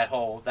 Yeah, that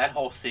whole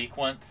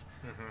sequence.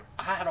 Mm-hmm.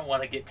 I don't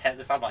want to get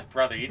tetanus. I'm like,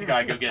 brother, you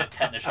gotta go get a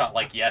tetanus shot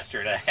like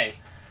yesterday.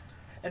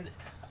 And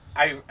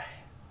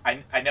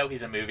I know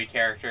he's a movie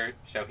character,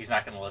 so he's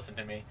not going to listen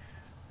to me.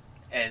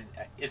 And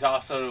it's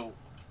also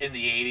in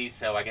the 80s,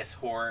 so I guess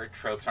horror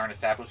tropes aren't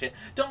established yet.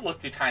 Don't look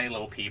through tiny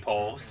little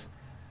peepholes.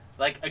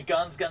 Like, a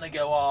gun's going to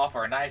go off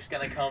or a knife's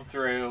going to come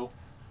through.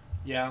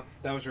 Yeah,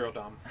 that was real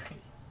dumb.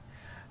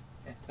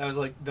 That was,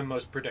 like, the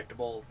most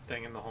predictable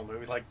thing in the whole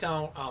movie. Like,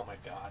 don't. Oh, my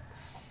God.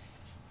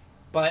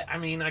 But, I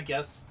mean, I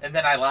guess... And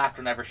then I laughed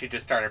whenever she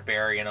just started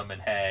burying him in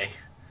hay.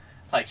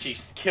 Like, she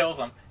kills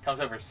him, comes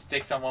over,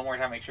 sticks him one more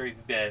time, make sure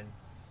he's dead.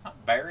 I'll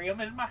bury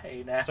him in my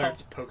hay now.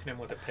 Starts poking him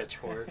with a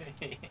pitchfork.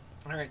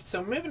 All right,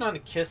 so moving on to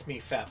Kiss Me,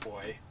 Fat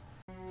Boy.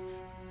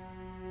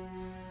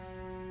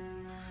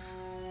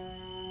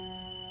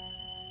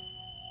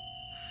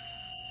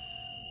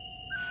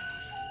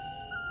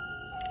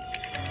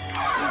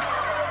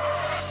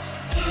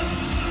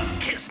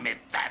 Kiss me,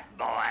 fat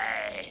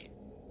boy.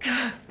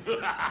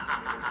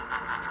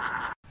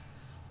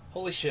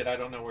 Holy shit, I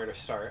don't know where to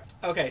start.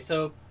 Okay,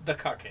 so the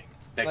cucking.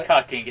 The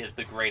cucking is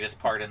the greatest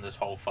part in this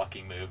whole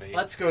fucking movie.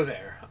 Let's go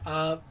there.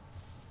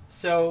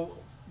 So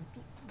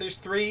there's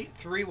three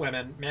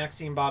women,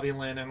 Maxine, Bobby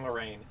Lynn, and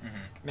Lorraine.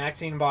 Mm-hmm.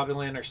 Maxine and Bobby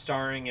Lynn are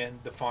starring in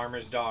The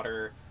Farmer's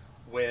Daughter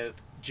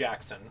with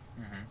Jackson.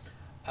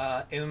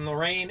 Mm-hmm. And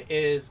Lorraine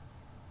is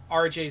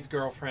RJ's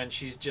girlfriend.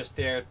 She's just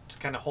there to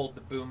kind of hold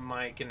the boom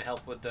mic and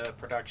help with the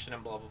production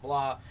and blah blah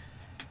blah.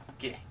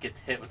 Get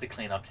hit with the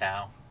cleanup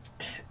towel.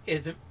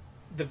 It's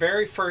the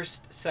very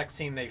first sex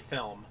scene they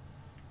film.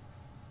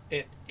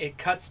 It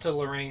cuts to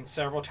Lorraine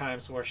several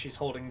times where she's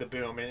holding the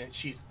boom and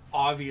she's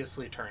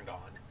obviously turned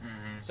on.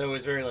 Mm-hmm. So it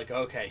was very like,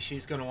 okay,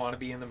 she's going to want to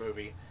be in the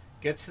movie.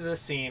 Gets to the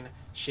scene.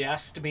 She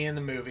asks to be in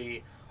the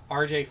movie.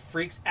 RJ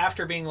freaks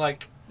after being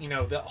like,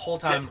 the whole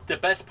time. The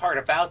best part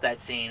about that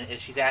scene is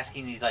she's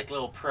asking these like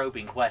little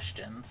probing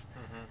questions.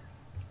 Mm-hmm.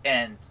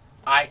 And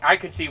I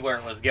could see where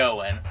it was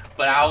going.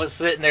 But I was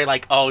sitting there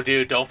like, oh,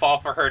 dude, don't fall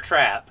for her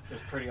trap. It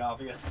was pretty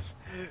obvious.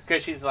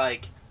 Because she's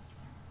like...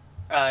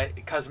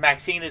 Because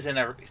Maxine is in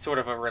a sort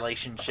of a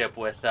relationship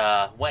with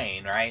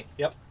Wayne, right?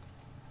 Yep.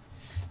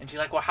 And she's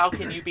like, well, how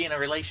can you be in a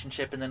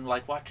relationship and then,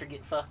 like, watch her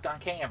get fucked on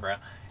camera?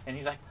 And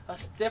he's like, oh,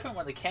 it's different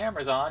when the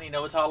camera's on.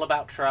 It's all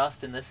about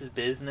trust and this is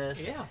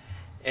business. Yeah.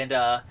 And,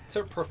 it's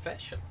a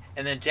profession.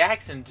 And then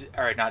RJ.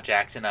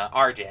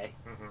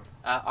 Mm-hmm.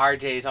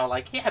 RJ's all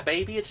like, yeah,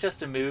 baby, it's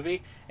just a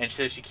movie. And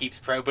so she keeps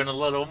probing a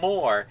little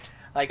more.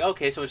 Like,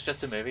 okay, so it's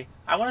just a movie.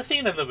 I want a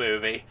scene in the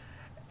movie.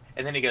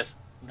 And then he goes,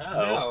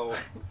 no.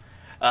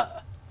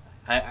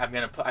 I'm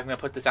gonna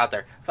put this out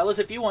there, fellas.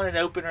 If you want an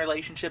open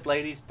relationship,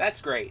 ladies,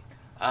 that's great.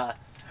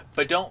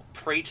 But don't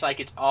preach like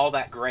it's all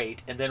that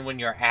great, and then when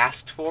you're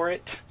asked for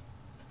it,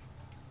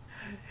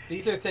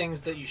 these are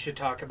things that you should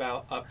talk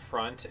about up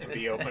front and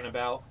be open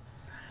about.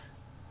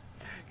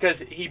 Because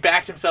he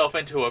backed himself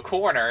into a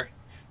corner,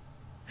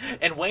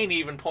 and Wayne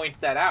even points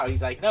that out.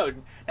 He's like, no,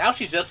 now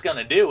she's just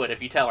gonna do it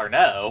if you tell her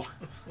no.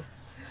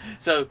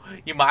 So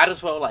you might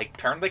as well like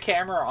turn the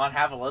camera on,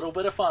 have a little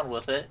bit of fun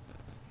with it.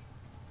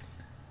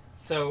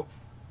 So,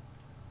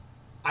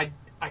 I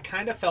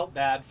kind of felt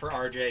bad for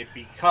RJ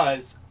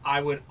because I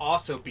would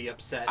also be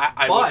upset.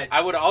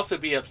 I would also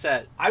be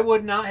upset. I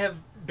would not have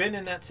been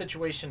in that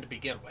situation to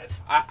begin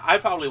with. I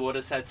probably would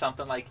have said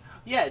something like,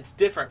 yeah, it's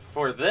different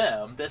for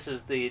them. This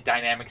is the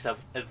dynamics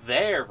of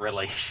their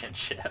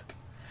relationship.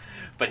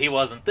 But he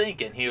wasn't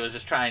thinking. He was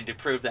just trying to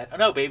prove that, oh,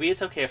 no, baby,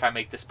 it's okay if I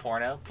make this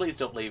porno. Please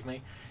don't leave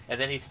me. And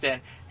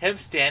then him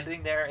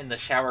standing there in the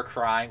shower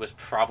crying was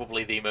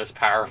probably the most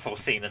powerful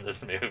scene in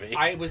this movie.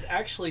 I was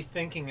actually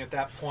thinking at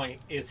that point,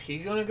 is he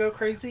going to go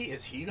crazy?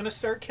 Is he going to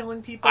start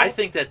killing people? I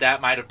think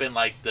that might have been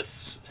like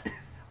this.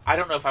 I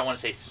don't know if I want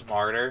to say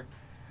smarter,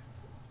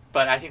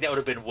 but I think that would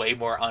have been way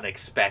more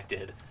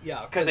unexpected.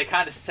 Yeah. Because they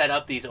kind of set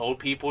up these old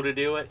people to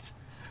do it.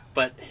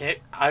 But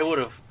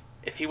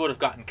if he would have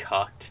gotten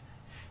cucked,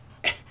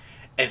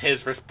 and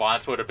his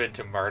response would have been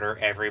to murder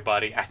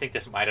everybody, I think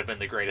this might have been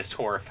the greatest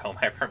horror film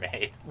ever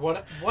made.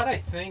 What I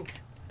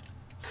think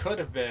could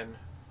have been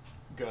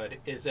good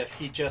is if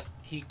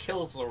he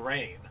kills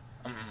Lorraine,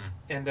 Mm-hmm.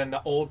 and then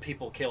the old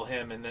people kill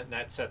him, and then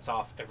that sets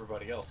off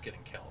everybody else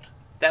getting killed.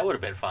 That would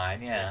have been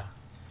fine, yeah.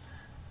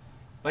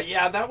 But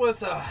yeah, that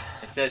was...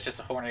 Instead, it's just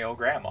a horny old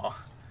grandma.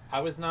 I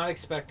was not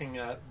expecting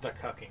the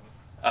cucking.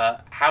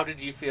 How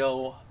did you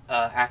feel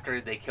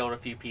after they killed a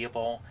few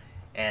people,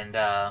 and...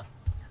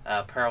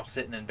 Pearl's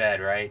sitting in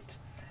bed, right?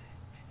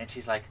 And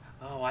she's like,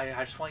 oh, I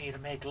just want you to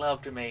make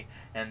love to me.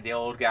 And the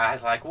old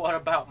guy's like, what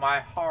about my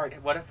heart?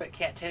 What if it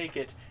can't take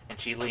it? And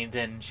she leans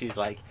in and she's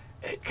like,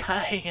 it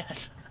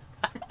can't.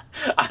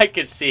 I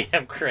could see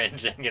him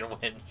cringing and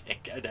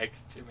whinging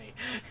next to me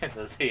in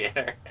the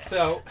theater.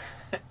 So...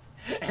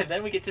 And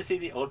then we get to see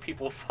the old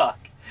people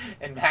fuck.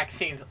 And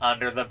Maxine's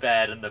under the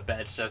bed and the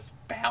bed's just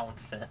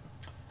bouncing.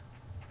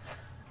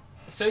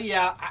 So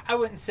yeah, I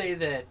wouldn't say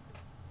that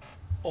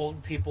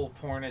old people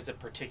porn is a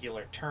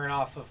particular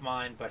turn-off of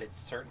mine, but it's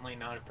certainly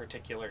not a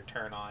particular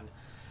turn-on.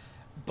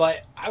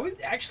 But I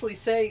would actually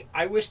say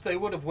I wish they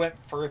would have went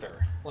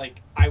further.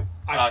 Like, I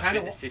kind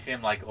of... see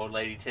him like old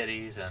lady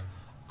titties and...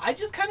 I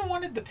just kind of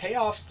wanted the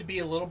payoffs to be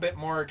a little bit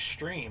more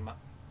extreme.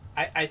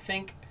 I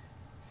think,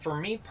 for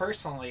me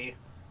personally,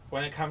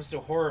 when it comes to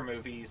horror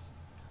movies,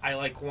 I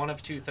like one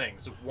of two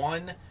things.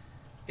 One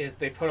is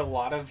they put a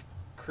lot of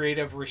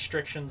creative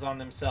restrictions on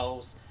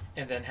themselves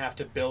and then have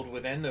to build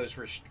within those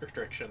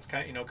restrictions,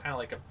 kind of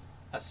like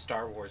a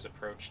Star Wars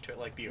approach to it,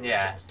 like the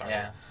original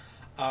Star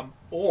Wars.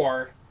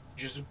 Or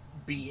just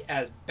be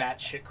as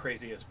batshit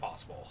crazy as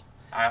possible.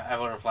 I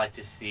would have liked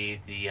to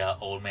see the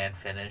old man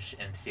finish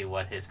and see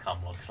what his cum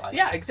looks like.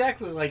 Yeah,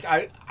 exactly. Like,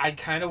 I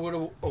kind of would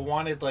have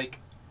wanted, like,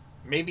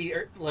 maybe,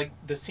 like,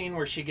 the scene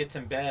where she gets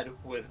in bed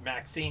with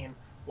Maxine.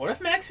 What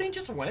if Maxine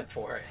just went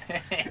for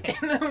it? And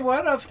then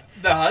what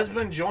if the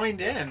husband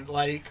joined in?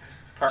 Like...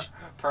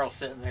 Pearl's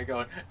sitting there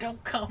going,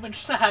 don't come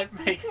inside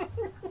me.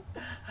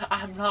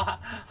 I'm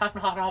not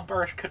on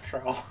birth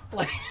control.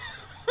 Like...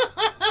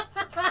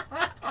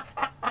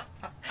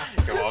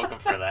 You're welcome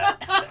for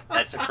that.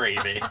 That's a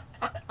freebie.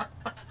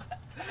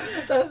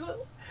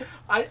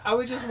 I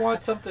would just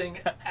want something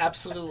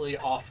absolutely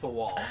off the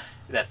wall.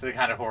 That's the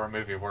kind of horror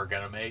movie we're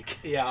gonna make.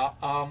 Yeah,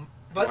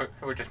 but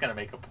we're just gonna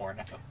make a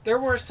porno. There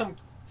were some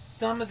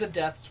of the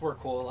deaths were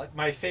cool. Like,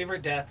 my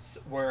favorite deaths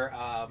were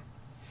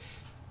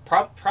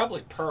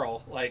probably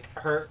Pearl. Like,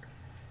 her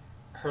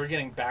her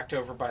getting backed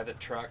over by the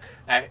truck.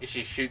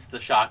 She shoots the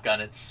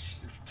shotgun and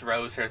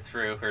throws her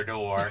through her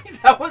door.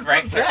 That was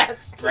the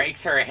best.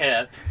 Breaks her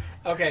hip.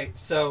 Okay,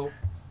 so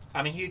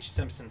I'm a huge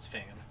Simpsons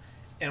fan.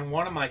 And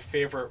one of my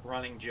favorite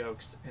running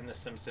jokes in The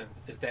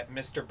Simpsons is that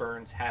Mr.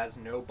 Burns has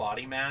no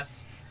body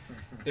mass.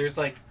 There's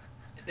like,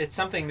 it's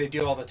something they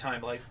do all the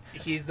time. Like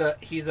he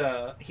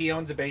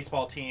owns a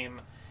baseball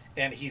team,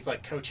 and he's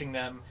like coaching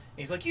them. And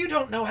he's like, "You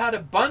don't know how to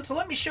bunt?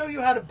 Let me show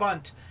you how to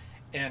bunt."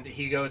 And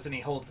he goes and he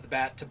holds the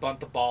bat to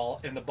bunt the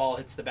ball, and the ball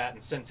hits the bat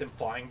and sends him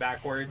flying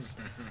backwards.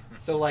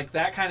 So like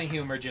that kind of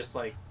humor just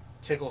like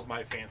tickles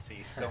my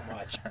fancy so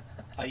much.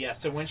 Yeah,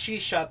 so when she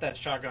shot that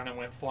shotgun and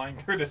went flying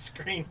through the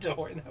screen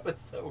door, that was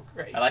so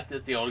great. I like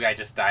that the old guy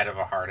just died of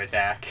a heart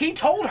attack. He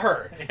told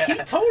her. Yeah. He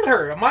told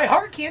her, "My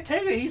heart can't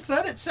take it." He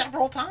said it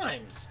several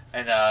times.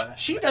 And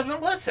she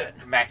doesn't listen.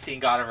 Maxine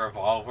got a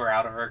revolver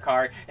out of her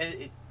car,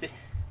 and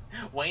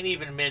Wayne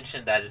even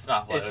mentioned that it's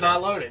not loaded. It's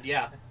not loaded,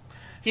 yeah.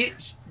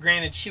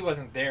 Granted, she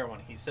wasn't there when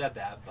he said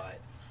that, but...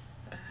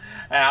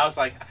 And I was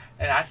like,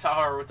 and I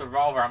saw her with a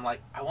revolver. I'm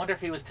like, I wonder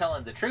if he was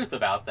telling the truth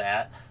about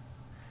that.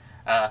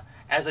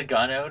 As a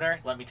gun owner,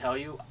 let me tell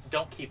you,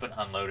 don't keep an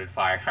unloaded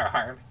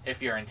firearm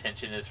if your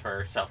intention is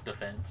for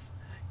self-defense.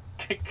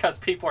 Because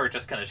people are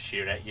just going to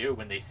shoot at you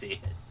when they see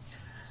it.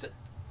 So,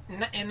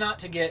 and not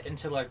to get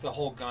into like the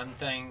whole gun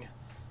thing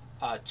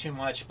too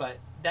much, but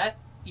that,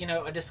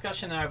 a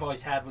discussion that I've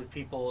always had with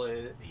people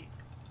is,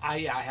 I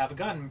have a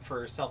gun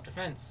for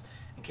self-defense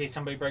in case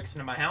somebody breaks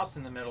into my house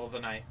in the middle of the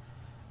night.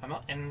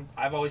 And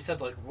I've always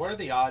said, like, what are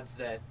the odds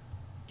that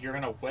you're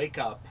going to wake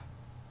up,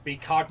 be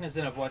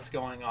cognizant of what's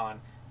going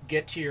on,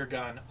 get to your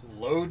gun,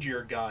 load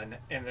your gun,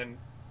 and then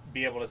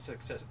be able to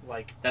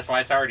That's why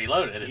it's already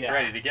loaded. It's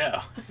ready to go.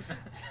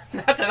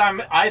 Not that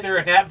I'm either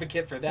an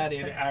advocate for that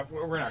either.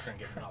 We're not going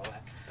to get into all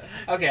that.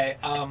 Okay,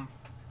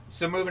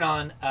 so moving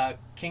on,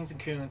 Kings and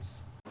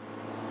Coons.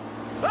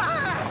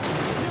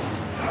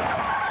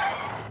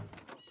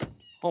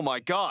 Oh my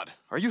God,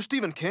 are you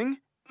Stephen King?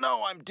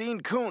 No, I'm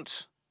Dean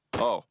Koontz.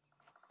 Oh.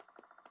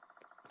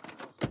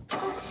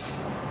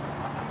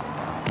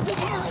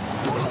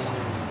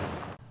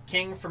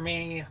 King for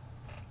me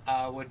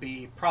would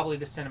be probably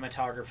the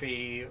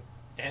cinematography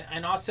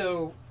and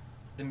also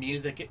the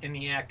music and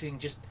the acting.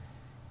 Just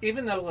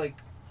even though like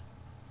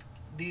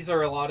these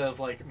are a lot of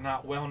like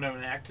not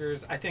well-known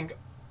actors, I think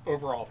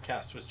overall the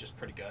cast was just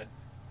pretty good.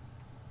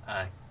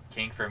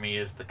 King for me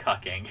is the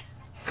cucking.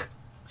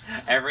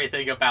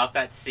 Everything about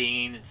that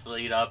scene, its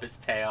lead up, its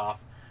payoff,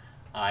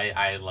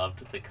 I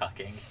loved the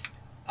cucking.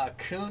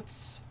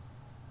 Koontz,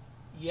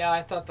 yeah,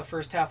 I thought the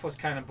first half was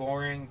kind of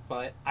boring,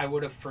 but I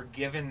would have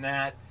forgiven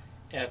that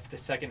if the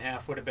second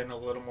half would have been a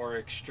little more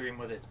extreme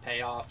with its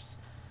payoffs.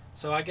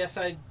 So I guess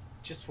I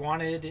just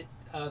wanted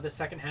the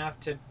second half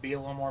to be a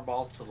little more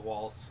balls to the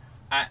walls.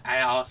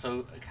 I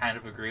also kind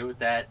of agree with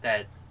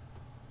that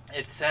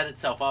it set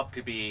itself up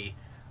to be,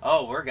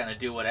 oh, we're going to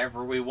do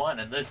whatever we want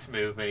in this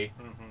movie.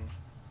 Mm-hmm.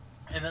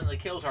 And then the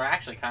kills are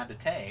actually kind of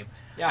tame.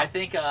 Yeah. I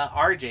think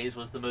RJ's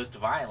was the most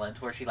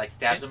violent, where she like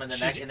stabs him in the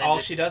neck, and then all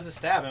she does is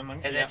stab him,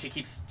 and then she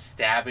keeps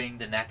stabbing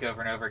the neck over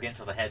and over again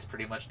until the head's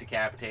pretty much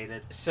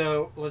decapitated.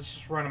 So let's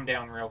just run them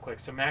down real quick.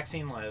 So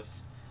Maxine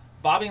lives.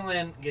 Bobby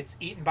Lynn gets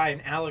eaten by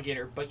an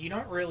alligator, but you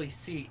don't really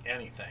see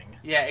anything.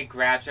 Yeah, it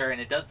grabs her and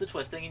it does the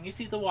twisting, and you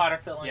see the water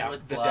filling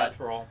with the blood. death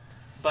roll.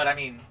 But I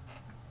mean,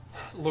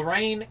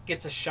 Lorraine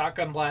gets a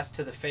shotgun blast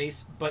to the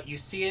face, but you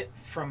see it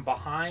from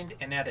behind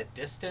and at a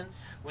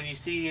distance. When you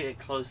see it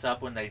close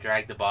up when they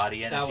drag the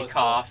body in and she was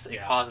coughs, cool.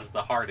 it causes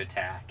the heart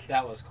attack.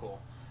 That was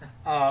cool.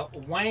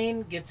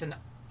 Wayne gets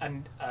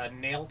a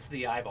nail to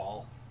the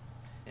eyeball.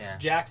 Yeah.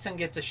 Jackson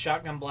gets a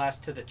shotgun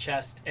blast to the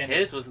chest. And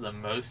his was the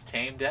most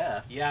tame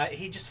death. Yeah,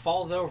 he just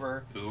falls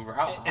over.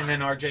 Hoorah. And then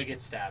RJ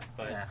gets stabbed.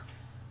 But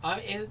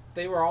yeah.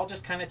 They were all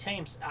just kind of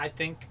tame. I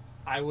think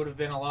I would have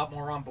been a lot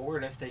more on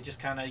board if they just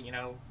kind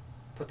of,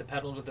 put the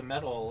pedal to the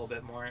metal a little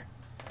bit more.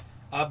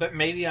 But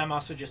maybe I'm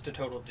also just a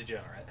total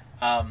degenerate.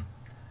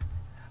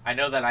 I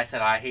know that I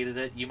said I hated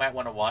it. You might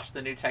want to watch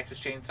the new Texas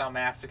Chainsaw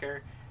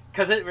Massacre,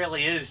 because it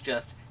really is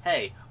just,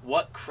 hey,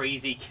 what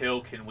crazy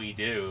kill can we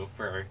do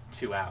for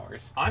 2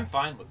 hours? I'm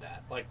fine with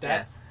that. Like,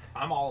 that's...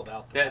 Yeah. I'm all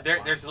about that.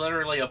 There's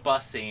literally a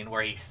bus scene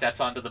where he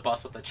steps onto the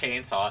bus with a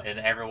chainsaw, and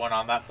everyone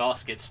on that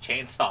bus gets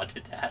chainsawed to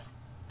death.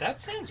 That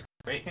sounds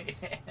great.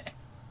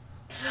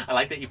 I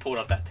like that you pulled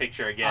up that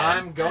picture again.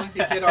 I'm going to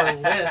get our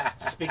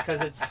lists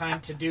because it's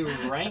time to do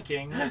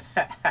rankings.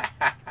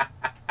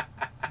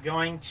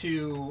 Going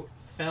to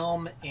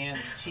film and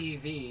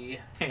TV.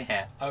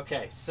 Yeah.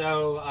 Okay,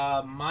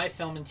 so my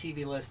film and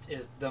TV list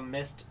is The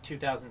Mist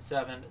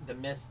 2007, The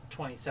Mist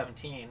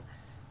 2017,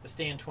 The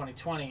Stand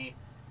 2020,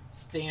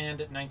 Stand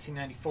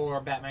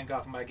 1994, Batman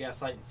Gotham by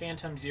Gaslight, and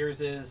Phantoms.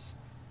 Yours is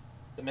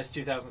The Mist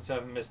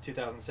 2007, Mist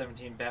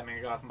 2017,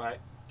 Batman Gotham by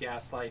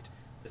Gaslight,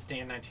 The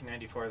Stand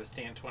 1994, The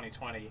Stand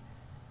 2020,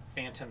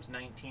 Phantoms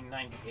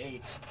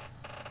 1998.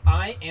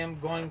 I am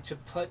going to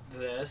put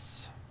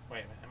this...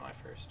 Wait a minute, am I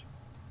first?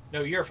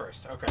 No, you're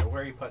first. Okay,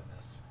 where are you putting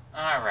this?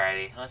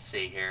 Alrighty, let's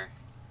see here.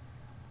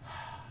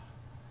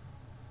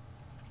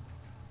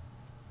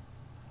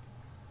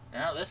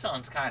 Now, this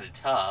one's kind of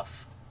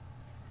tough.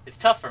 It's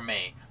tough for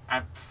me.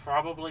 I'm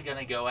probably going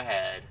to go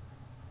ahead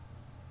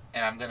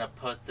and I'm going to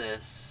put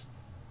this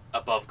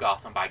above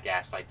Gotham by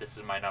Gaslight. This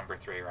is my number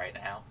 3 right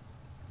now.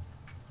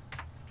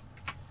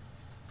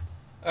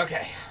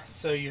 Okay,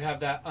 so you have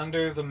that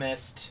Under the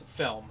Mist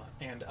film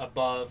and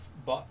above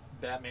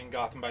Batman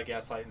Gotham by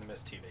Gaslight and the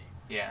Mist TV.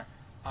 Yeah.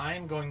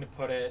 I'm going to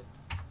put it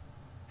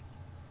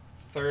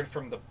third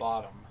from the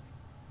bottom.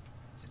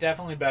 It's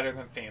definitely better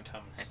than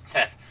Phantoms. It's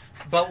tough.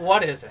 But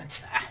what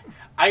isn't?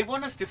 I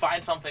want us to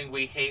find something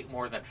we hate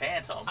more than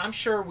Phantoms. I'm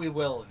sure we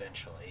will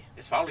eventually.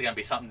 It's probably going to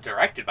be something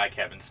directed by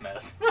Kevin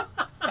Smith.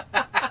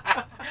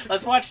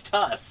 Let's watch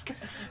Tusk.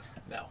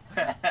 No.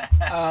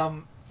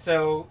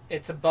 So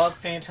it's above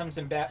Phantoms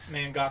and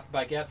Batman Gotham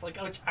by Gaslight.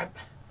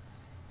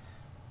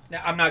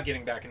 Now I'm not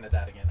getting back into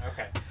that again.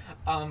 Okay.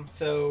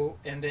 So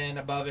and then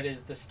above it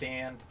is The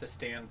Stand, The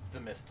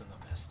Mist, and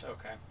The Mist.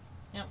 Okay.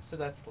 Yeah. So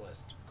that's the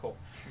list. Cool.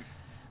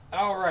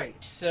 All right.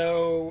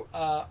 So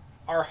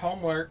our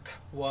homework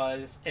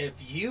was, if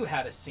you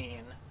had a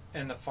scene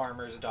in The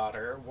Farmer's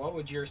Daughter, what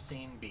would your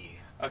scene be?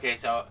 Okay,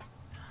 so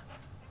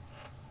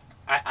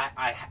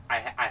I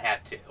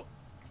have two.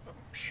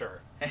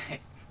 Sure.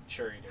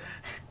 Sure you do.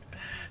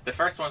 The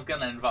first one's going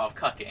to involve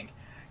cucking,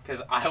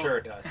 because Sure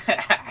it does.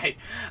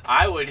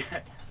 I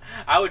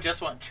would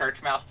just want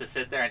Church Mouse to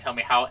sit there and tell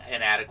me how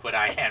inadequate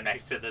I am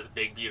next to this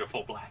big,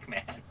 beautiful black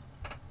man.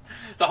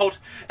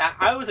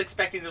 I was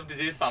expecting them to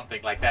do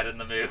something like that in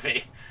the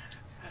movie.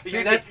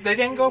 See, they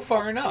didn't go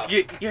far enough.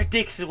 Your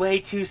dick's way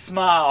too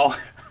small.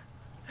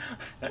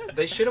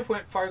 They should have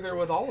went farther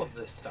with all of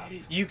this stuff.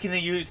 You can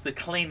use the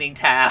cleaning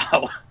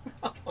towel.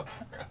 Oh,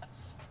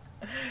 gross.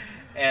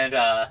 And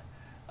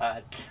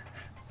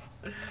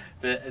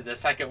the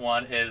second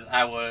one is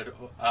I would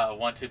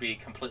want to be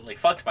completely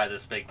fucked by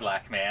this big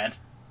black man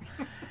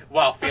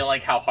while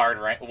feeling how hard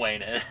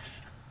Wayne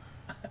is.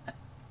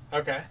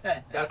 Okay,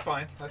 that's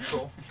fine. That's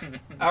cool.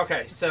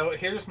 Okay, so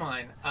here's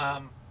mine.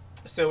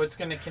 So it's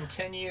going to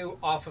continue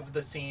off of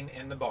the scene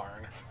in the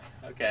barn.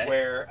 Okay.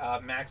 Where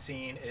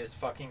Maxine is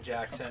fucking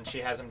Jackson. She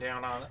has him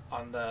down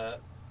on the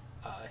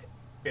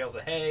bales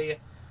of hay.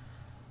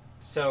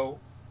 So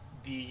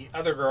the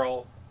other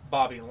girl,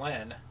 Bobby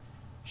Lynn,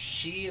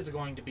 she is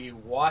going to be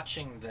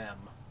watching them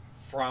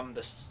from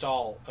the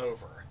stall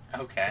over.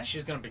 Okay. And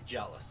she's going to be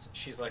jealous.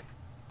 She's like,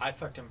 I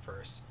fucked him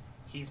first.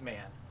 He's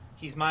man.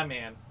 He's my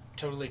man.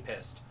 Totally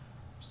pissed.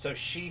 So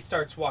she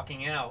starts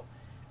walking out,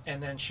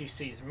 and then she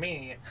sees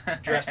me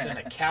dressed in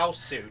a cow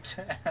suit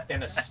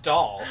in a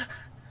stall.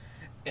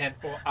 And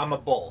I'm a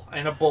bull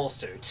in a bull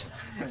suit.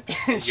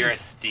 You're a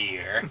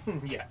steer.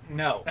 Yeah,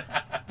 no.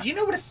 You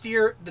know what a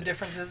steer? The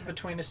difference is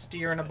between a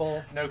steer and a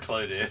bull. No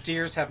clue, dude.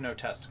 Steers have no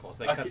testicles.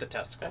 They cut the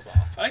testicles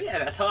off. Oh yeah,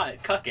 that's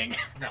hot. Cucking.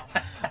 No.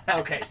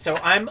 Okay, so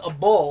I'm a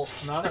bull,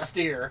 not a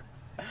steer,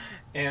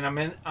 and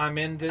I'm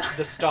in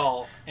the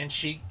stall, and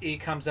he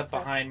comes up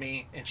behind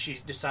me, and she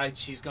decides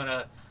she's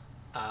gonna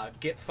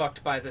get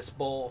fucked by this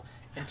bull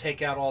and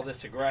take out all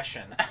this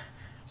aggression.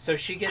 So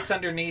she gets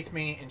underneath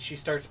me and she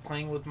starts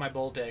playing with my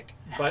bull dick,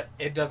 but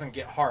it doesn't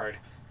get hard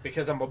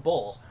because I'm a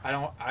bull. I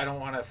don't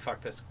want to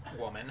fuck this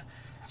woman.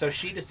 So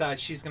she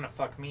decides she's going to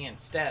fuck me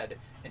instead,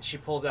 and she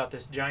pulls out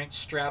this giant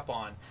strap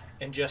on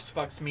and just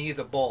fucks me,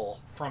 the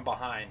bull, from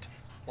behind.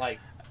 Like,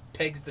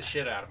 pigs the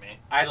shit out of me.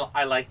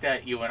 I like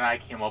that you and I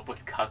came up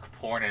with cuck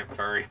porn and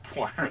furry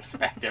porn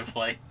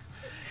respectively.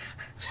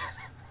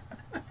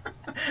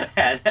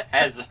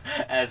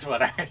 as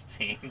what our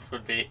scenes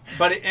would be.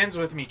 But it ends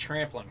with me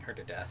trampling her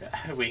to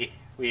death. We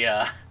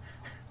have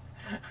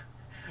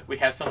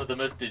some of the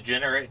most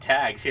degenerate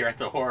tags here at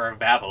the Horror of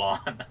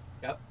Babylon.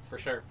 Yep, for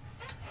sure.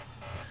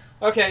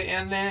 Okay,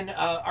 and then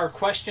our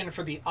question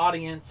for the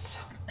audience,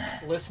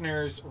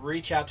 listeners,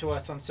 reach out to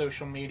us on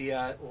social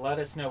media. Let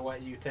us know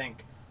what you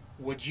think.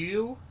 Would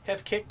you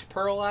have kicked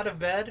Pearl out of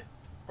bed,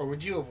 or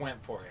would you have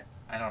went for it?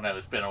 I don't know.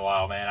 It's been a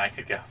while, man. I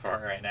could go for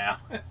it right now.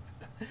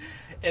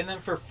 And then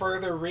for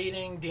further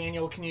reading,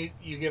 Daniel, can you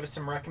give us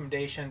some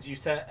recommendations? You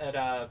said at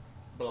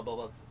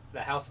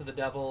the House of the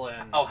Devil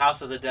and... Oh,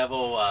 House of the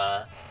Devil.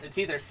 It's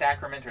either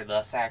Sacrament or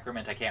The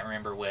Sacrament. I can't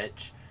remember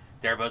which.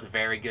 They're both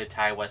very good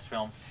Ty West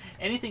films.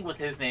 Anything with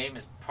his name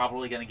is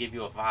probably going to give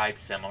you a vibe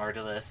similar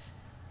to this.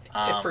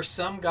 If for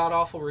some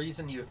god-awful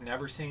reason you've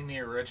never seen the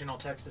original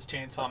Texas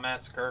Chainsaw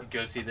Massacre...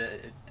 Go see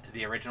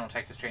the original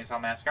Texas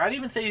Chainsaw Massacre. I'd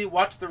even say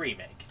watch the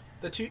remake.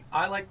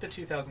 I like the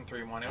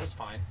 2003 one. It was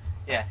fine.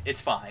 Yeah, it's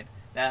fine.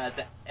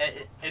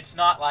 It's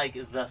not like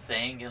The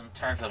Thing in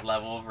terms of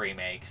level of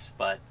remakes,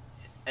 but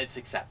it's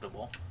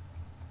acceptable.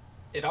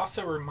 It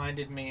also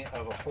reminded me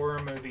of a horror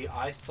movie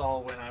I saw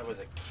when I was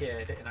a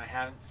kid, and I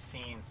haven't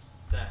seen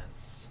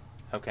since.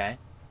 Okay.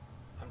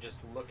 I'm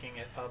just looking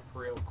it up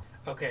real quick.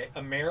 Okay,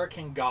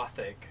 American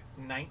Gothic,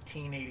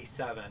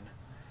 1987.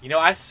 You know,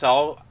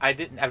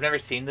 I've never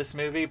seen this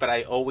movie, but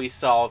I always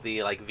saw the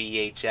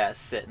VHS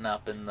sitting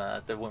up in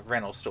the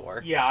rental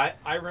store. Yeah,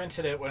 I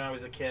rented it when I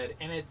was a kid,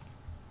 and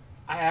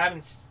I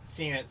haven't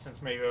seen it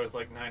since maybe I was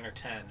 9 or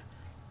 10.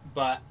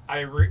 but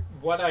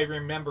what I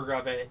remember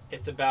of it,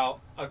 it's about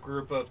a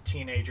group of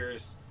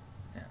teenagers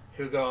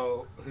who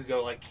go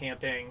like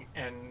camping,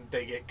 and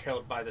they get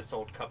killed by this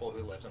old couple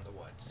who lives in the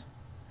woods.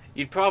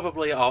 You'd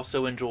probably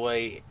also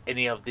enjoy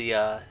any of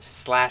the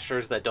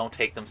slashers that don't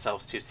take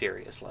themselves too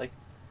seriously.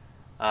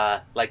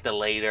 Like the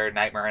later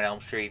Nightmare on Elm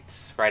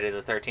Street's, Friday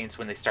the 13th,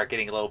 when they start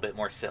getting a little bit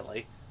more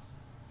silly.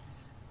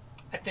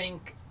 I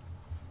think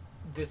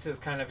this is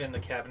kind of in the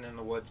Cabin in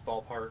the Woods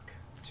ballpark,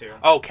 too.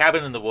 Oh,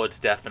 Cabin in the Woods,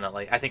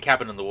 definitely. I think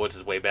Cabin in the Woods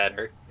is way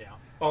better. Yeah.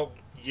 Oh,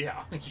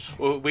 yeah.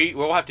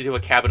 We'll have to do a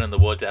Cabin in the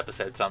Woods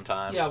episode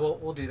sometime. Yeah,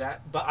 we'll do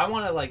that. But I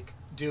want to, like,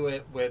 do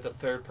it with a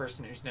third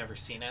person who's never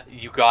seen it.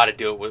 You gotta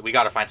do it. We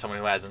gotta find someone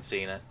who hasn't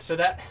seen it. So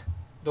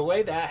the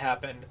way that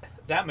happened,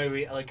 that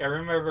movie, like, I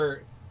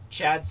remember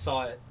Chad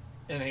saw it,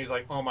 and he was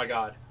like, oh my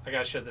god, I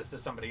gotta show this to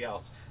somebody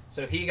else.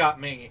 So he got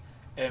me,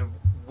 and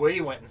we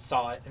went and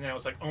saw it, and I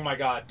was like, oh my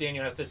god,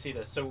 Daniel has to see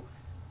this. So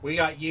we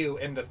got you,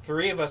 and the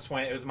three of us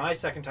went. It was my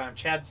second time,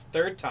 Chad's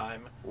third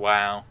time.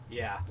 Wow.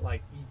 Yeah,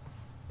 like,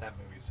 that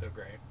movie's so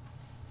great.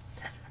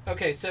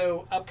 Okay,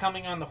 so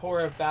upcoming on the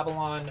Horror of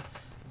Babylon,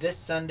 this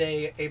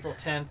Sunday, April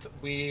 10th,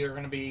 we are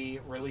going to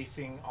be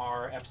releasing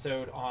our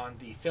episode on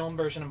the film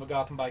version of A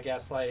Gotham by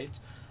Gaslight.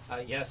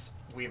 Yes,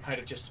 we might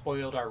have just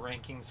spoiled our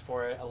rankings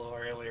for it a little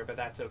earlier, but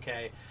that's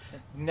okay.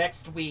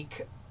 Next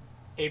week,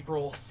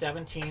 April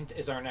 17th,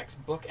 is our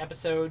next book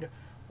episode,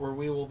 where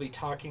we will be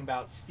talking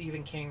about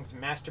Stephen King's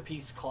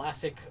masterpiece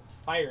classic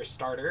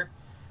Firestarter.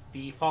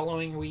 The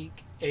following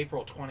week,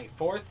 April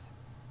 24th,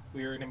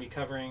 we are going to be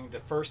covering the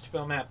first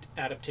film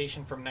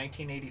adaptation from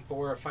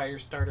 1984 of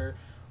Firestarter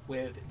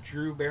with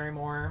Drew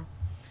Barrymore.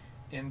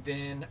 And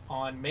then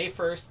on May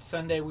 1st,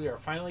 Sunday, we are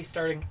finally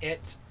starting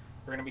It.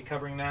 We're going to be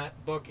covering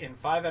that book in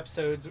 5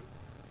 episodes.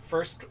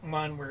 First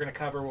one we're going to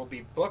cover will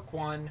be Book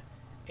 1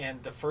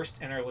 and the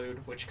first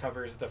interlude, which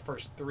covers the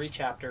first 3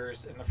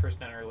 chapters in the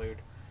first interlude.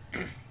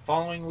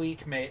 Following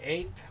week, May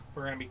 8th,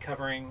 we're going to be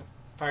covering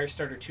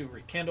Firestarter 2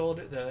 Rekindled.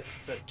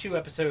 It's a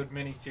 2-episode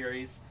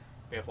miniseries.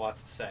 We have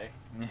lots to say.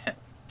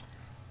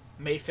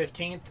 May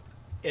 15th,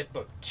 It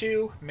Book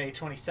 2. May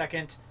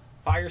 22nd,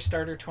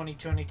 Firestarter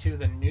 2022,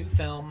 the new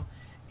film.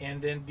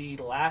 And then the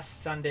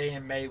last Sunday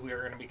in May, we are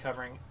going to be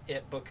covering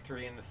It Book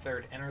 3 and the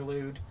third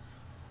interlude.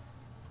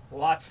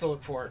 Lots to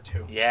look forward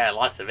to. Yeah,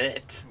 lots of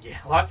it. Yeah,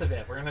 lots of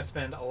it. We're going to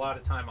spend a lot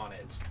of time on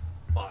it.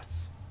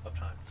 Lots of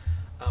time.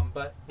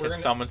 But Can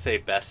someone say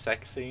best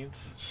sex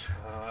scenes?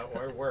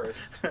 Or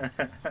worst.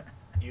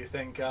 You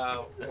think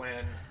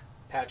when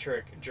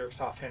Patrick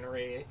jerks off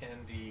Henry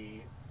in the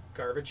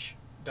garbage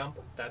dump,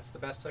 that's the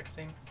best sex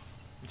scene?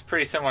 It's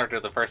pretty similar to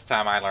the first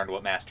time I learned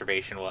what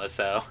masturbation was,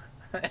 so...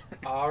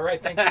 All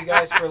right, thank you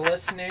guys for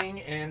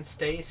listening, and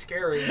stay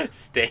scary.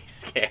 Stay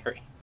scary.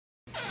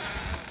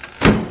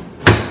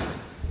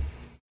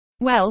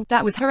 Well,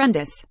 that was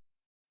horrendous.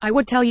 I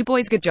would tell you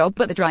boys good job,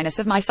 but the dryness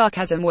of my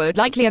sarcasm would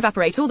likely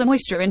evaporate all the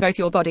moisture in both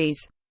your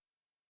bodies.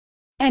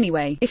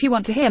 Anyway, if you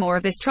want to hear more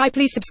of this,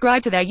 please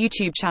subscribe to their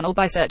YouTube channel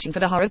by searching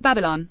for The Horror of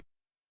Babylon.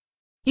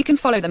 You can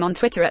follow them on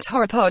Twitter at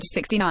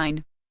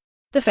HorrorPod69.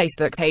 The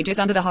Facebook page is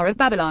under The Horror of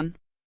Babylon.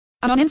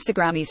 And on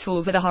Instagram, these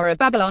fools are The Horror of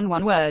Babylon,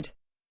 one word.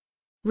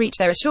 Reach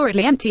their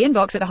assuredly empty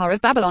inbox at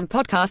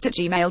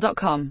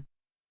thehorrorofbabylonpodcast@gmail.com.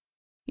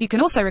 You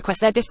can also request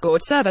their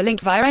Discord server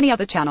link via any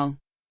other channel.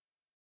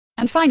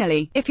 And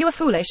finally, if you are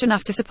foolish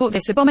enough to support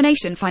this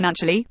abomination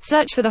financially,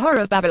 search for The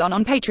Horror of Babylon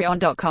on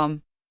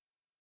patreon.com.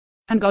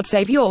 And God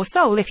save your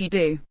soul if you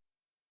do.